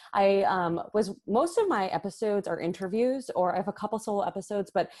most of my episodes are interviews, or I have a couple solo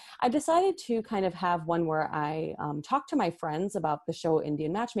episodes, but I decided to kind of have one where I talk to my friends about the show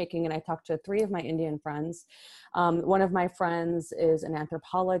Indian Matchmaking. And I talked to 3 of my Indian friends. One of my friends is an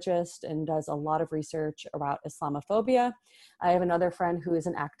anthropologist and does a lot of research about Islamophobia. I have another friend who is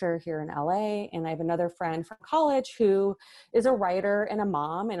an actor here in LA, and I have another friend from college who is a writer and a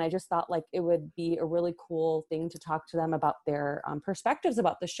mom. And I just thought like it would be a really cool thing to talk to them about their perspectives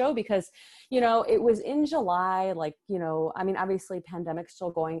about the show, because, it was in July, like, I mean, obviously pandemic's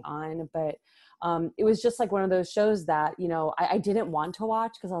still going on, but it was just like one of those shows that, I didn't want to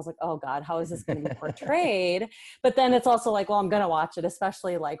watch because I was like, oh God, how is this going to be portrayed? But then it's also like, well, I'm going to watch it,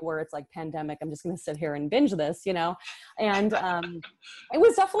 especially like where it's like pandemic. I'm just going to sit here and binge this, and it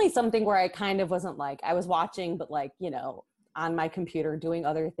was definitely something where I kind of wasn't like, I was watching, but like, on my computer doing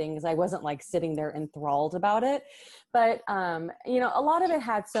other things. I wasn't like sitting there enthralled about it. But, a lot of it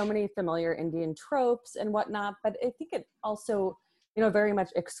had so many familiar Indian tropes and whatnot, but I think it also, very much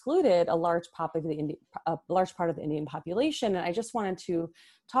excluded a large part of the Indian population. And I just wanted to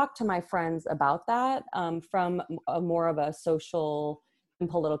talk to my friends about that from more of a social and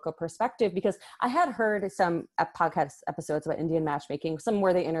political perspective, because I had heard some podcast episodes about Indian matchmaking, some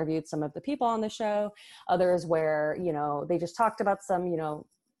where they interviewed some of the people on the show, others where, they just talked about some,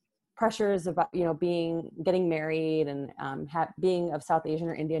 pressures about, getting married and being of South Asian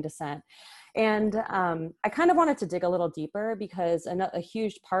or Indian descent. And I kind of wanted to dig a little deeper, because a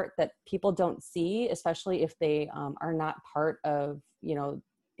huge part that people don't see, especially if they are not part of,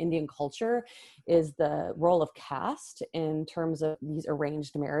 Indian culture, is the role of caste in terms of these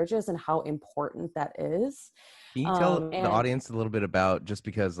arranged marriages and how important that is. Can you tell the audience a little bit about, just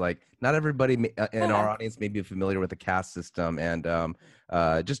because like not everybody in our audience may be familiar with the caste system, and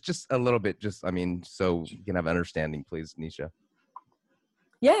just a little bit, I mean, so you can have understanding, please, Nisha.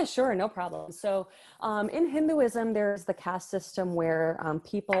 Yeah, sure. No problem. So in Hinduism, there's the caste system where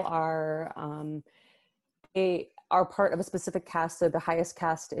people are part of a specific caste. So the highest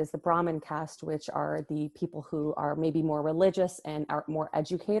caste is the Brahmin caste, which are the people who are maybe more religious and are more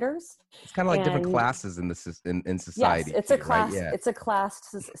educators. It's kind of like different classes in society. Yes, it's a class. Right? Yeah. It's a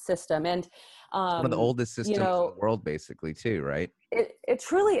class system, and it's one of the oldest systems in the world, basically, too, right? It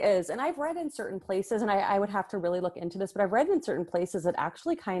truly is. And I've read in certain places, and I would have to really look into this, but I've read in certain places that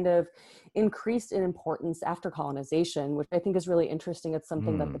actually kind of increased in importance after colonization, which I think is really interesting. It's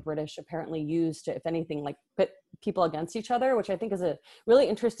something that the British apparently used to, if anything, like put people against each other, which I think is a really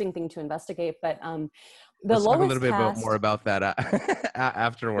interesting thing to investigate. But Let's talk a little bit more about that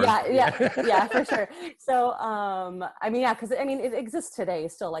afterwards. Yeah, for sure. So, I mean, because it exists today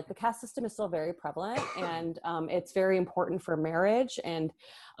still. Like the caste system is still very prevalent, and it's very important for marriage. And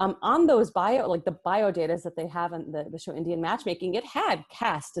on those the bio data that they have in the show Indian Matchmaking, it had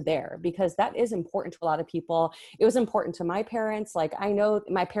caste there, because that is important to a lot of people. It was important to my parents. Like I know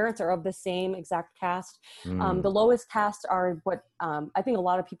my parents are of the same exact caste. The lowest caste are what I think a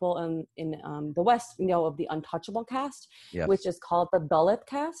lot of people in the West know of the untouchable caste, yes, which is called the Dalit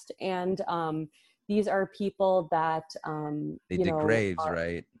caste. And these are people that they dig graves,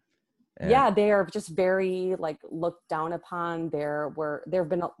 right? Yeah, they are just very like looked down upon. There have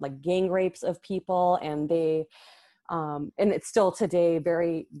been like gang rapes of people, and and it's still today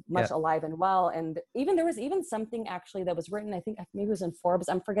very much alive and well. And there was something actually that was written, I think maybe it was in Forbes,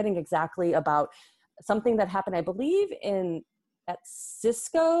 I'm forgetting exactly, about something that happened, I believe at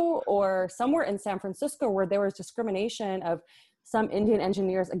Cisco or somewhere in San Francisco, where there was discrimination of some Indian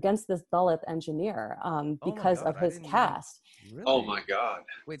engineers against this Dalit engineer because of his caste. Really? Oh my God.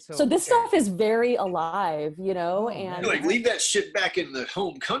 Wait, so this stuff is very alive, and like leave that shit back in the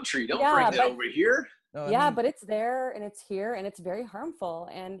home country. Don't bring that over here. No, but it's there and it's here, and it's very harmful.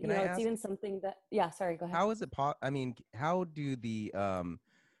 And it's even something that sorry, go ahead. How is it how do the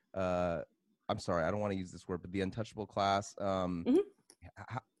I'm sorry, I don't want to use this word, but the untouchable class, how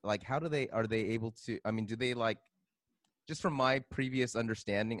are they able to, do they like just from my previous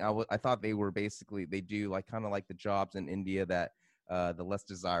understanding, I thought they were basically, they do like kind of like the jobs in India that the less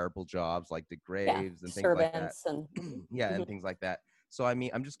desirable jobs like the graves and things like that. Servants and Yeah, and Mhm. things like that. So I mean,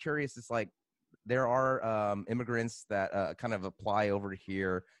 I'm just curious. It's like there are immigrants that kind of apply over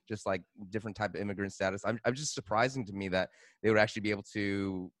here, just like different type of immigrant status. I'm just surprising to me that they would actually be able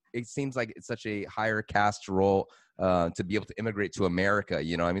to. It seems like it's such a higher caste role to be able to immigrate to America.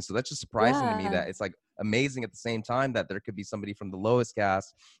 You know what I mean? So that's just surprising to me Yeah. that it's like amazing at the same time that there could be somebody from the lowest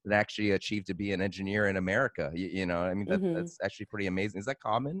caste that actually achieved to be an engineer in America. You know, I mean, Mhm. that's actually pretty amazing. Is that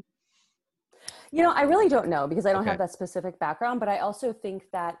common? You know, I really don't know because I don't Okay. have that specific background, but I also think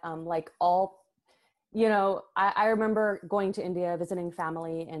that like all, you know, I remember going to India, visiting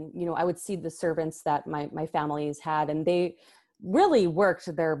family, and, you know, I would see the servants that my families had, and they really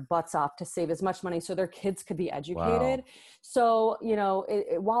worked their butts off to save as much money so their kids could be educated. Wow. So, you know,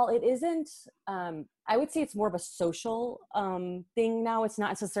 while it isn't, I would say it's more of a social thing now. It's not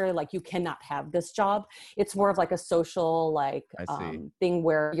necessarily like you cannot have this job. It's more of like a social like I see. thing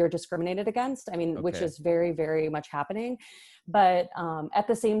where you're discriminated against. I mean, which Okay. is very, very much happening. But at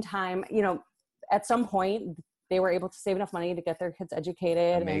the same time, you know, at some point they were able to save enough money to get their kids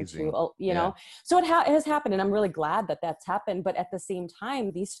educated and to, Amazing. you Yeah. know, so it has happened, and I'm really glad that that's happened. But at the same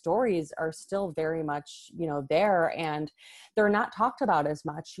time, these stories are still very much, you know, there, and they're not talked about as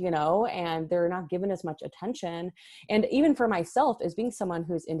much, you know, and they're not given as much attention. And even for myself, as being someone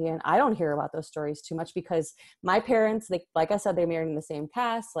who's Indian, I don't hear about those stories too much because my parents, they, like I said, they married in the same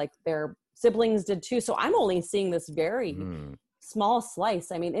caste, like their siblings did too. So I'm only seeing this very Mm, small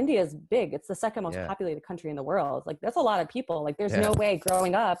slice. I mean, India is big. It's the second most yeah. populated country in the world. Like, that's a lot of people. Like, there's Yeah. no way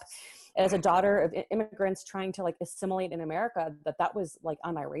growing up as a daughter of immigrants trying to like assimilate in America that was like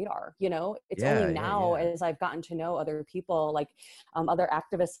on my radar. You know, it's Yeah, only yeah, now yeah. as I've gotten to know other people, like other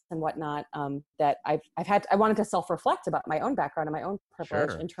activists and whatnot, that I wanted to self-reflect about my own background and my own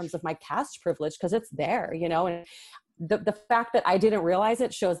privilege Sure. in terms of my caste privilege, because it's there, you know. And the fact that I didn't realize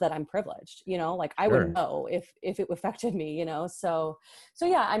it shows that I'm privileged, you know, like I Sure. would know if it affected me, you know. So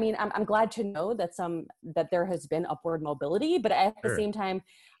yeah, I mean, I'm glad to know that there has been upward mobility, but at the Sure. same time,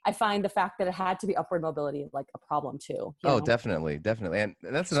 I find the fact that it had to be upward mobility like a problem too. You Oh, know? definitely. And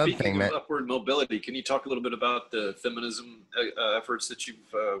that's another Speaking thing, of man. upward mobility, can you talk a little bit about the feminism efforts that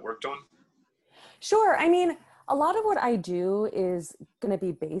you've worked on? Sure. I mean, a lot of what I do is going to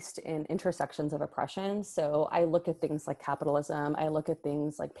be based in intersections of oppression. So I look at things like capitalism, I look at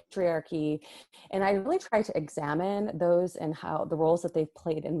things like patriarchy, and I really try to examine those and how the roles that they've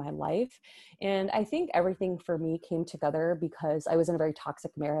played in my life. And I think everything for me came together because I was in a very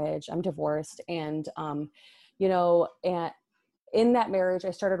toxic marriage. I'm divorced, and you know, and in that marriage,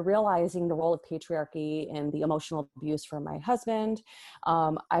 I started realizing the role of patriarchy and the emotional abuse from my husband.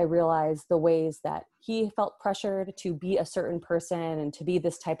 I realized the ways that he felt pressured to be a certain person and to be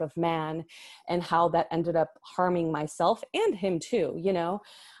this type of man, and how that ended up harming myself and him too, you know,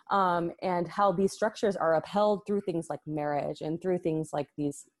 and how these structures are upheld through things like marriage and through things like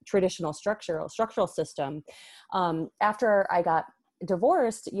these traditional structural system. After I got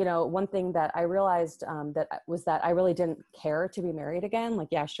divorced, you know, one thing that I realized that I really didn't care to be married again. Like,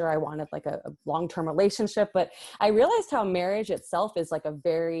 yeah, sure, I wanted like a long-term relationship, but I realized how marriage itself is like a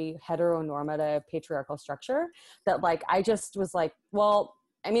very heteronormative patriarchal structure that like, I just was like, well,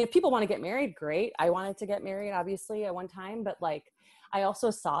 I mean, if people want to get married, great. I wanted to get married, obviously, at one time, but like, I also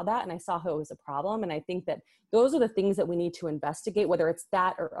saw that and I saw how it was a problem. And I think that those are the things that we need to investigate, whether it's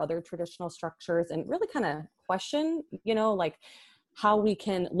that or other traditional structures, and really kind of question, you know, like, how we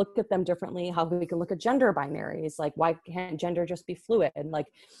can look at them differently, how we can look at gender binaries, like why can't gender just be fluid, and like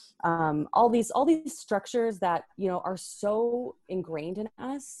all these structures that, you know, are so ingrained in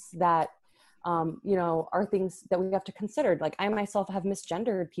us that you know, are things that we have to consider. Like, I myself have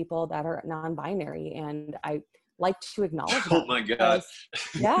misgendered people that are non-binary, and I like to acknowledge that. Oh my God.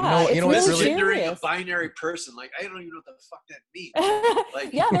 Yeah, You know it's what's really Misgendering a serious. binary person, like I don't even know what the fuck that means.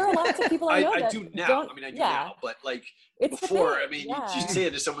 Like, yeah, there are lots of people I know I that do now. don't. I mean, I do yeah, now, but like it's the before, thing, I mean, yeah. you say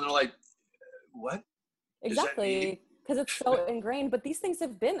it to someone, they're like, "What?" Does that mean? Exactly, because it's so ingrained. But these things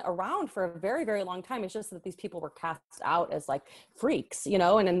have been around for a very, very long time. It's just that these people were cast out as like freaks, you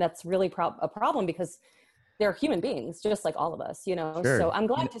know, and that's really a problem because they're human beings, just like all of us, you know. Sure. So I'm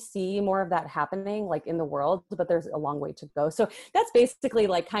glad to see more of that happening like in the world, but there's a long way to go. So that's basically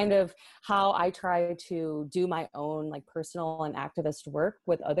like kind of how I try to do my own like personal and activist work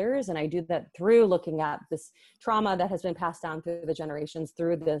with others. And I do that through looking at this trauma that has been passed down through the generations,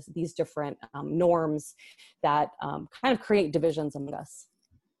 through these different norms that kind of create divisions among us.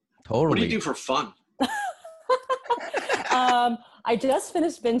 Totally. What do you do for fun? I just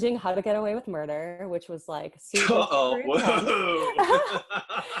finished binging How to Get Away with Murder, which was like super intense. Whoa.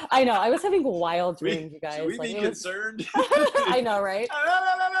 I know. I was having wild dreams, you guys. Should we Like, be it was- concerned? I know, right?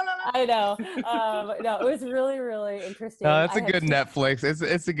 I know. No, it was really, really interesting. No, it's I a had good two- Netflix.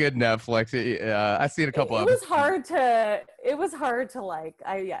 It's a good Netflix. I've seen a couple it of was hard to like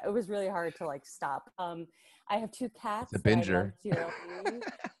it was really hard to like stop. I have two cats It's a that I binger. love dearly.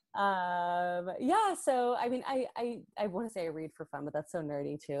 Yeah, so I mean I want to say I read for fun, but that's so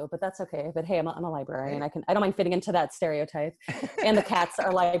nerdy too, but that's okay. But hey, I'm a librarian. I don't mind fitting into that stereotype. And the cats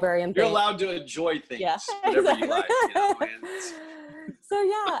are librarian You're thing. allowed to enjoy things, Yeah, whatever exactly. you like. You know, and So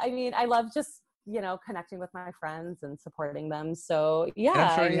yeah, I mean, I love just, connecting with my friends and supporting them. So yeah, And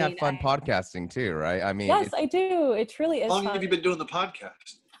I'm sure I you have mean, fun podcasting too, right? I mean, Yes, I do. It truly is how long fun. have you been doing the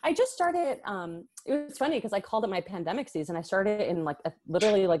podcast? I just started, it was funny because I called it my pandemic season. I started in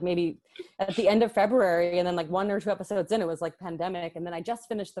literally maybe at the end of February, and then like 1 or 2 episodes in, it was like pandemic. And then I just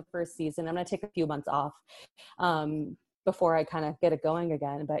finished the first season. I'm going to take a few months off before I kind of get it going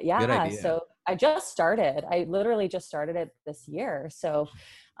again. But Good yeah, idea. so I literally just started it this year. So,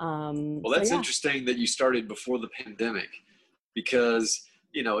 Well, that's interesting that you started before the pandemic, because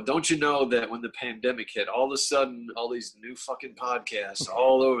don't you know that when the pandemic hit, all of a sudden, all these new fucking podcasts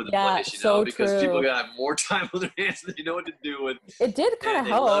all over the place, so because true. people got more time on their hands than they know what to do with. It did kind of and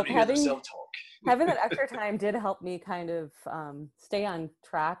they love help to hear themselves talk. having that extra time did help me kind of stay on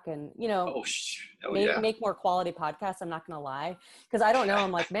track and make more quality podcasts. I'm not gonna lie, because I don't know,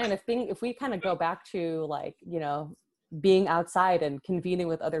 I'm like, man, if we kind of go back to being outside and convening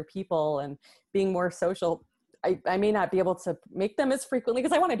with other people and being more social, I may not be able to make them as frequently,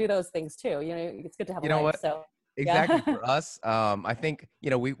 because I want to do those things too. It's good to have a life. what? So Exactly. yeah. For us, I think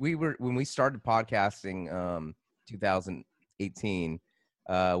we were, when we started podcasting 2018,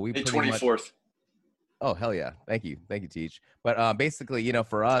 we May pretty much, 24th. oh hell yeah, thank you Teach. But basically,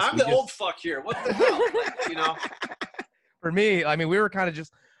 for us, I'm the old fuck here. What the hell? For me, I mean, we were kind of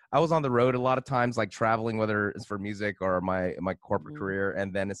just, I was on the road a lot of times, like traveling, whether it's for music or my corporate career.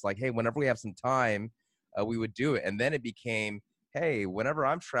 And then it's like, hey, whenever we have some time, we would do it. And then it became, hey, whenever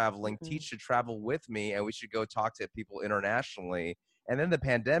I'm traveling, Teach should travel with me, and we should go talk to people internationally. And then the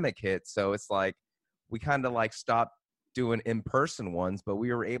pandemic hit. So it's like, we kind of like stopped doing in-person ones, but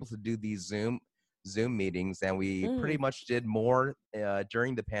we were able to do these Zoom meetings, and we pretty much did more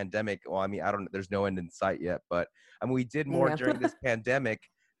during the pandemic. Well, I mean, I don't, there's no end in sight yet, but I mean, we did more during this pandemic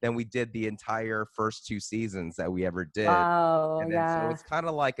than we did the entire first 2 seasons that we ever did. Wow, And then, so it's kind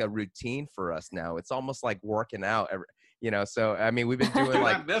of like a routine for us now. It's almost like working out, so I mean, we've been doing Dude,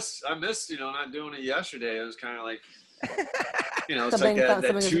 like, I missed not doing it yesterday. It was kind of like, it's Something- like something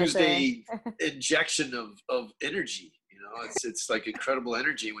that was Tuesday injection of energy. It's like incredible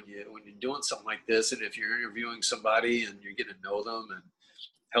energy when you're doing something like this, and if you're interviewing somebody and you're getting to know them and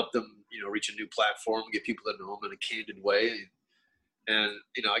help them, reach a new platform, get people to know them in a candid way. And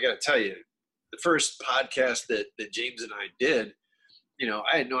I got to tell you, the first podcast that James and I did,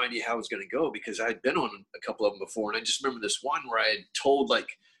 I had no idea how it was going to go, because I had been on a couple of them before, and I just remember this one where I had told like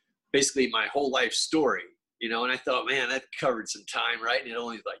basically my whole life story. And I thought, man, that covered some time, right? And it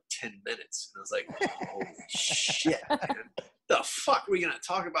only was like 10 minutes. And I was like, holy shit, man. The fuck are we going to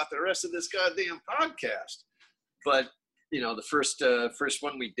talk about the rest of this goddamn podcast? But, the first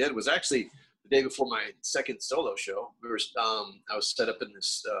one we did was actually the day before my second solo show. I was set up in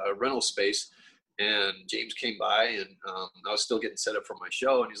this rental space, and James came by, and I was still getting set up for my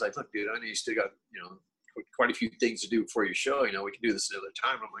show. And he's like, look, dude, I know you still got, quite a few things to do before your show. We can do this another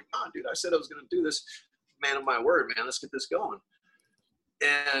time. And I'm like, oh, dude, I said I was going to do this. Man of my word, man, let's get this going.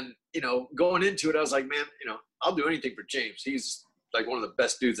 And going into it, I was like, man, I'll do anything for James. He's like one of the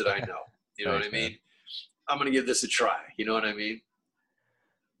best dudes that I know. You know what I mean? I'm gonna give this a try. You know what I mean?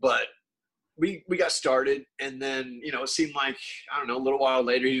 But we got started, and then it seemed like, I don't know, a little while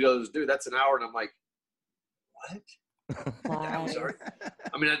later he goes, dude, that's an hour. And I'm like, what? Wow. Sorry.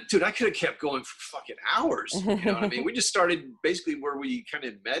 I mean, dude, I could have kept going for fucking hours. You know what I mean? We just started basically where we kind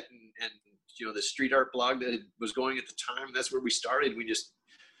of met, and the street art blog that was going at the time. That's where we started. We just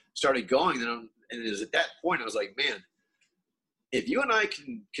started going. And it was at that point I was like, man, if you and I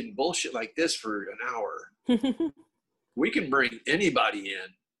can bullshit like this for an hour, we can bring anybody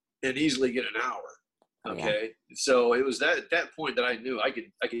in and easily get an hour. Okay. Yeah. So it was at that point that I knew I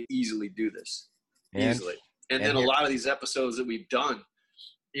could easily do this easily. And then a lot of these episodes that we've done,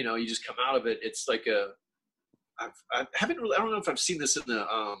 you just come out of it. It's like I don't know if I've seen this in the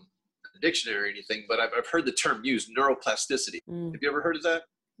dictionary or anything, but I've heard the term used, neuroplasticity. Have you ever heard of that?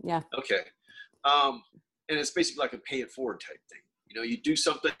 Yeah. Okay. And it's basically like a pay it forward type thing. You do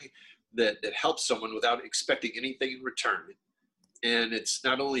something that helps someone without expecting anything in return. And it's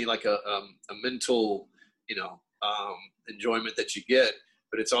not only like a mental, enjoyment that you get,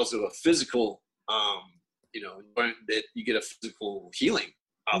 but it's also a physical, enjoyment that you get a physical healing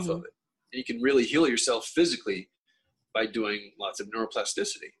off of it. And you can really heal yourself physically by doing lots of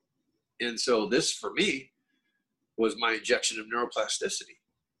neuroplasticity. And so this, for me, was my injection of neuroplasticity.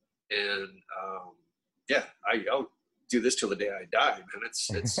 And I'll do this till the day I die, man. It's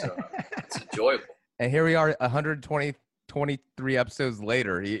enjoyable. And here we are 23 episodes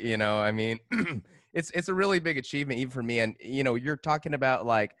later, I mean, it's a really big achievement even for me. And, you're talking about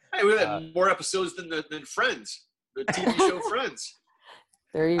like, hey, we had more episodes than Friends, the TV show Friends.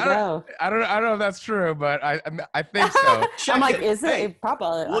 There you go. I don't know if that's true, but I think so. I'm like, is it?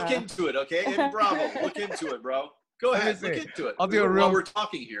 Probably. Look into it, okay? And Bravo, look into it, bro. Go ahead, look into it. I'll do while we're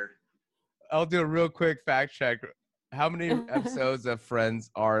talking here. I'll do a real quick fact check. How many episodes of Friends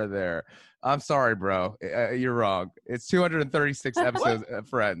are there? I'm sorry, bro. You're wrong. It's 236 episodes of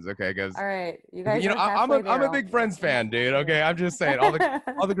Friends. Okay, guys. All right, you guys. I'm a big Friends fan, dude. Okay, I'm just saying. All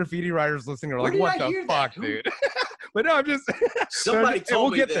the graffiti writers listening are like, "What the fuck, dude?" But no, I'm just. Somebody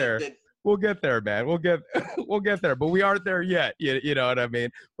told me we'll get there. We'll get there, man. We'll get there, but we aren't there yet. You know what I mean?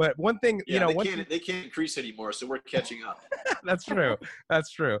 But one thing, they can't increase anymore, so we're catching up. That's true.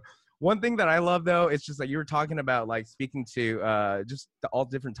 That's true. One thing that I love, though, it's just like you were talking about, like speaking to just all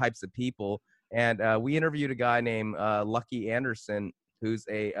different types of people. And we interviewed a guy named Lucky Anderson, who's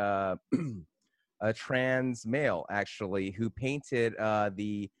a trans male, actually, who painted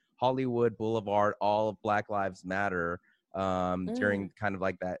the Hollywood Boulevard All of Black Lives Matter during kind of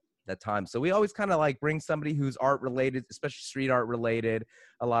like that time. So we always kind of like bring somebody who's art related, especially street art related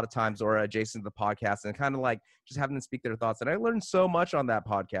a lot of times, or adjacent to the podcast, and kind of like just having them speak their thoughts. And I learned so much on that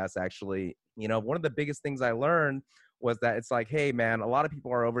podcast, actually. One of the biggest things I learned was that it's like, hey man, a lot of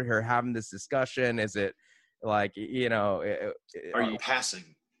people are over here having this discussion. Is it like, are you passing?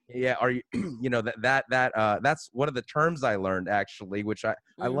 Yeah. Are you, that's one of the terms I learned, actually, which I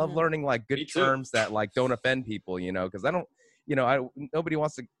love learning, like good terms that like don't offend people, cause I don't, nobody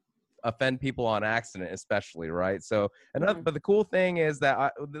wants to offend people on accident, especially, right? So but the cool thing is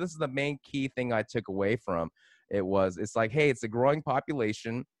that this is the main key thing I took away from it. It's like, hey, it's a growing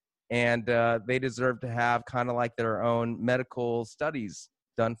population, and they deserve to have kind of like their own medical studies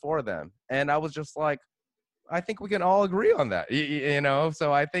done for them. And I was just like, I think we can all agree on that,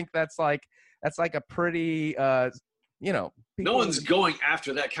 so I think that's like a pretty no one's going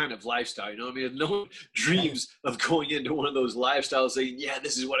after that kind of lifestyle. No one dreams of going into one of those lifestyles saying, yeah,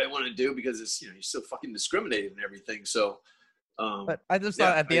 this is what I want to do, because it's, you're so fucking discriminated and everything. So, but I just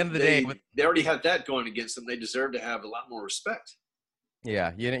thought at the end of the day, they already have that going against them. They deserve to have a lot more respect.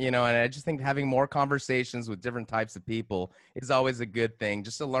 Yeah. And I just think having more conversations with different types of people is always a good thing,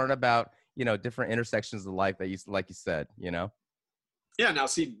 just to learn about, different intersections of life that like you said, Yeah. Now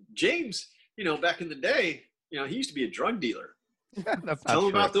see, James, back in the day, he used to be a drug dealer. Tell him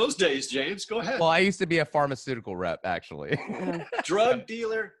about those days, James. Go ahead. Well, I used to be a pharmaceutical rep, actually. Drug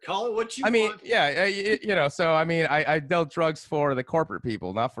dealer, call it what you want. Yeah, so I mean, I dealt drugs for the corporate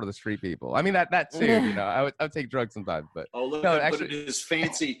people, not for the street people. I mean, that too, I would take drugs sometimes, but look, no, actually, put his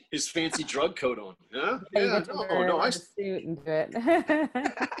fancy drug coat on. Huh? Yeah, I suit into it.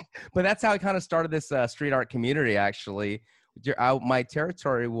 But that's how I kind of started this street art community, actually. My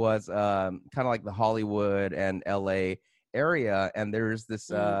territory was kind of like the Hollywood and LA area, and there's this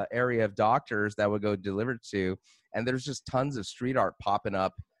area of doctors that would go delivered to, and there's just tons of street art popping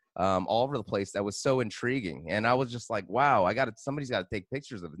up all over the place. That was so intriguing, and I was just like, wow, somebody's got to take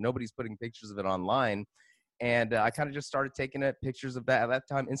pictures of it. Nobody's putting pictures of it online, and I kind of just started taking pictures of that. At that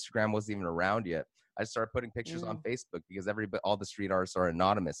time, Instagram wasn't even around yet. I started putting pictures on Facebook, because all the street artists are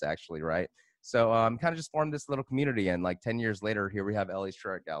anonymous, actually, right? So kind of just formed this little community, and like 10 years later, here we have LA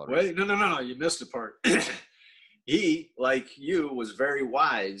Street Art Gallery. Wait, no, you missed a part. He, like you, was very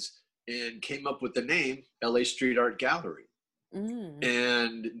wise and came up with the name LA Street Art Gallery,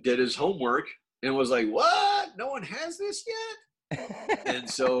 and did his homework and was like, what? No one has this yet? And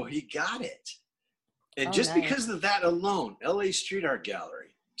so he got it. And because of that alone, LA Street Art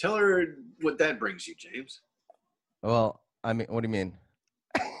Gallery, tell her what that brings you, James. Well, I mean, what do you mean?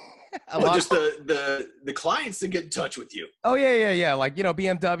 Just the clients that get in touch with you. Oh yeah. Like,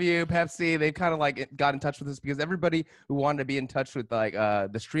 BMW, Pepsi, they kind of like got in touch with us, because everybody who wanted to be in touch with like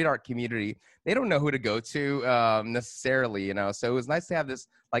the street art community, they don't know who to go to necessarily, So it was nice to have this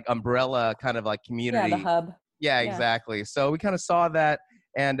like umbrella kind of like community. Yeah, the hub. Yeah, exactly. So we kind of saw that.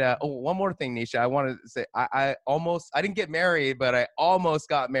 And one more thing, Nisha, I wanted to say, I didn't get married, but I almost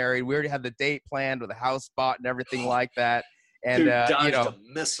got married. We already had the date planned with a house bought and everything like that. And Dude, dodged you know, a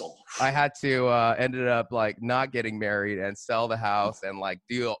missile. I had to ended up like not getting married and sell the house and like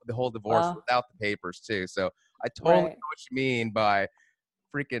do the whole divorce Wow. without the papers too. So I totally know Right. what you mean by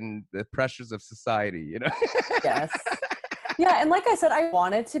freaking the pressures of society, you know? Yes. Yeah, and like I said, I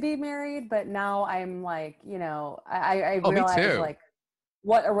wanted to be married, but now I'm like, you know, I Oh, me realize too. like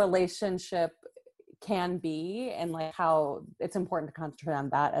what a relationship can be and like how it's important to concentrate on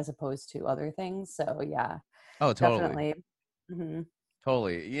that as opposed to other things. So yeah, Oh, totally. definitely. Mhm.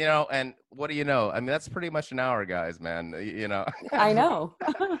 Totally. You know, and what do you know? I mean, that's pretty much an hour, guys, man. You know, I know.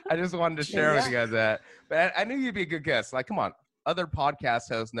 I just wanted to share with Yeah. you guys that. But I knew you'd be a good guest. Like, come on. Other podcast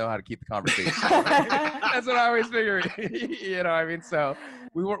hosts know how to keep the conversation. That's what I always figured. You know what I mean? So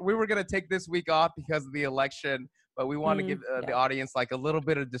we were going to take this week off because of the election, but we want to give the Yeah. audience like a little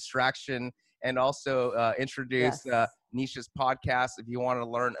bit of distraction and also introduce Yes. Nisha's podcast. If you want to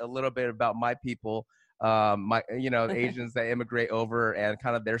learn a little bit about my people, my the Asians that immigrate over and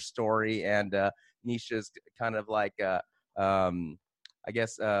kind of their story, and Nisha's kind of like I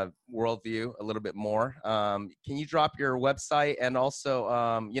guess worldview a little bit more. Can you drop your website and also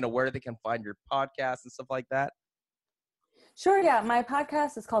where they can find your podcast and stuff like that? Sure. Yeah. My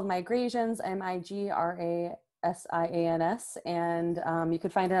podcast is called Migrations, Migrasians, and you can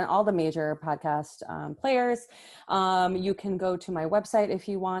find it on all the major podcast players. You can go to my website if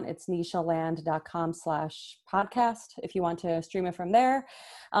you want. It's nishaland.com/podcast if you want to stream it from there.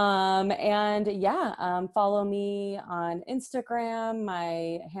 Follow me on Instagram.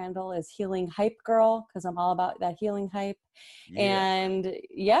 My handle is Healing Hype Girl because I'm all about that healing hype. And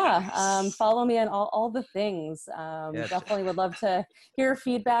follow me on all the things. Definitely would love to hear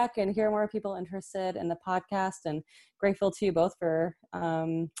feedback and hear more people interested in the podcast, and grateful to you both for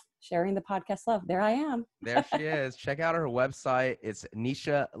sharing the podcast love. There I am. There she is. Check out her website. It's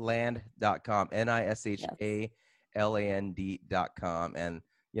nishaland.com, NISHALAND.com. And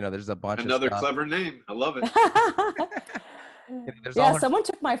there's a bunch Another of stuff. clever name. I love it. Someone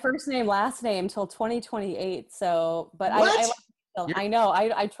took my first name, last name till 2028. So, but What? I know.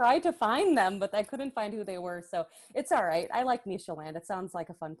 I tried to find them, but I couldn't find who they were. So it's all right. I like Nisha Land. It sounds like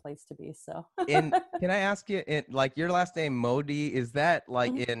a fun place to be. So. And can I ask you, like your last name Modi, is that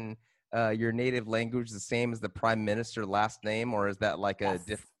like in your native language the same as the prime minister last name, or is that like a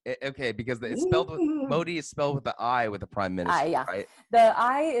different? Okay, because it's spelled with Modi is spelled with the I with the prime minister, right? The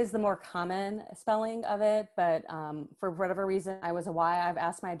I is the more common spelling of it, but for whatever reason, I was a Y. I've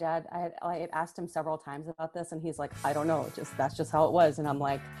asked my dad. I had asked him several times about this, and he's like, "I don't know. That's just how it was." And I'm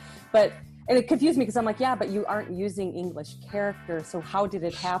like, and it confused me because I'm like, yeah, but you aren't using English characters, so how did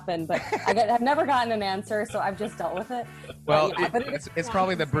it happen? But I've never gotten an answer, so I've just dealt with it. Well, it's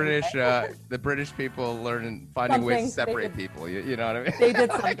probably the British people finding ways to separate people. You know what I mean? They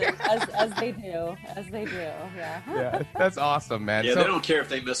did something as they do. Yeah. Yeah, that's awesome, man. Yeah, they don't care if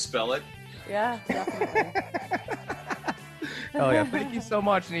they misspell it. Yeah, definitely. Oh yeah! Thank you so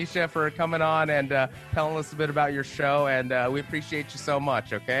much, Nisha, for coming on and telling us a bit about your show, and we appreciate you so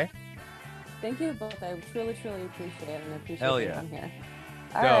much. Okay. Thank you both. I truly, truly appreciate it, and appreciate being on here.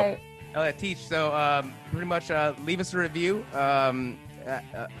 All right. right. Yeah, Teach. So pretty much leave us a review on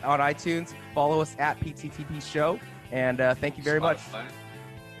iTunes. Follow us at PTTP Show, and thank you very much.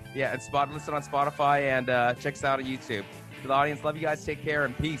 Yeah, and listen on Spotify, and check us out on YouTube. To the audience, love you guys. Take care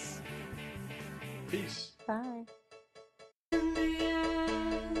and peace. Peace. Bye.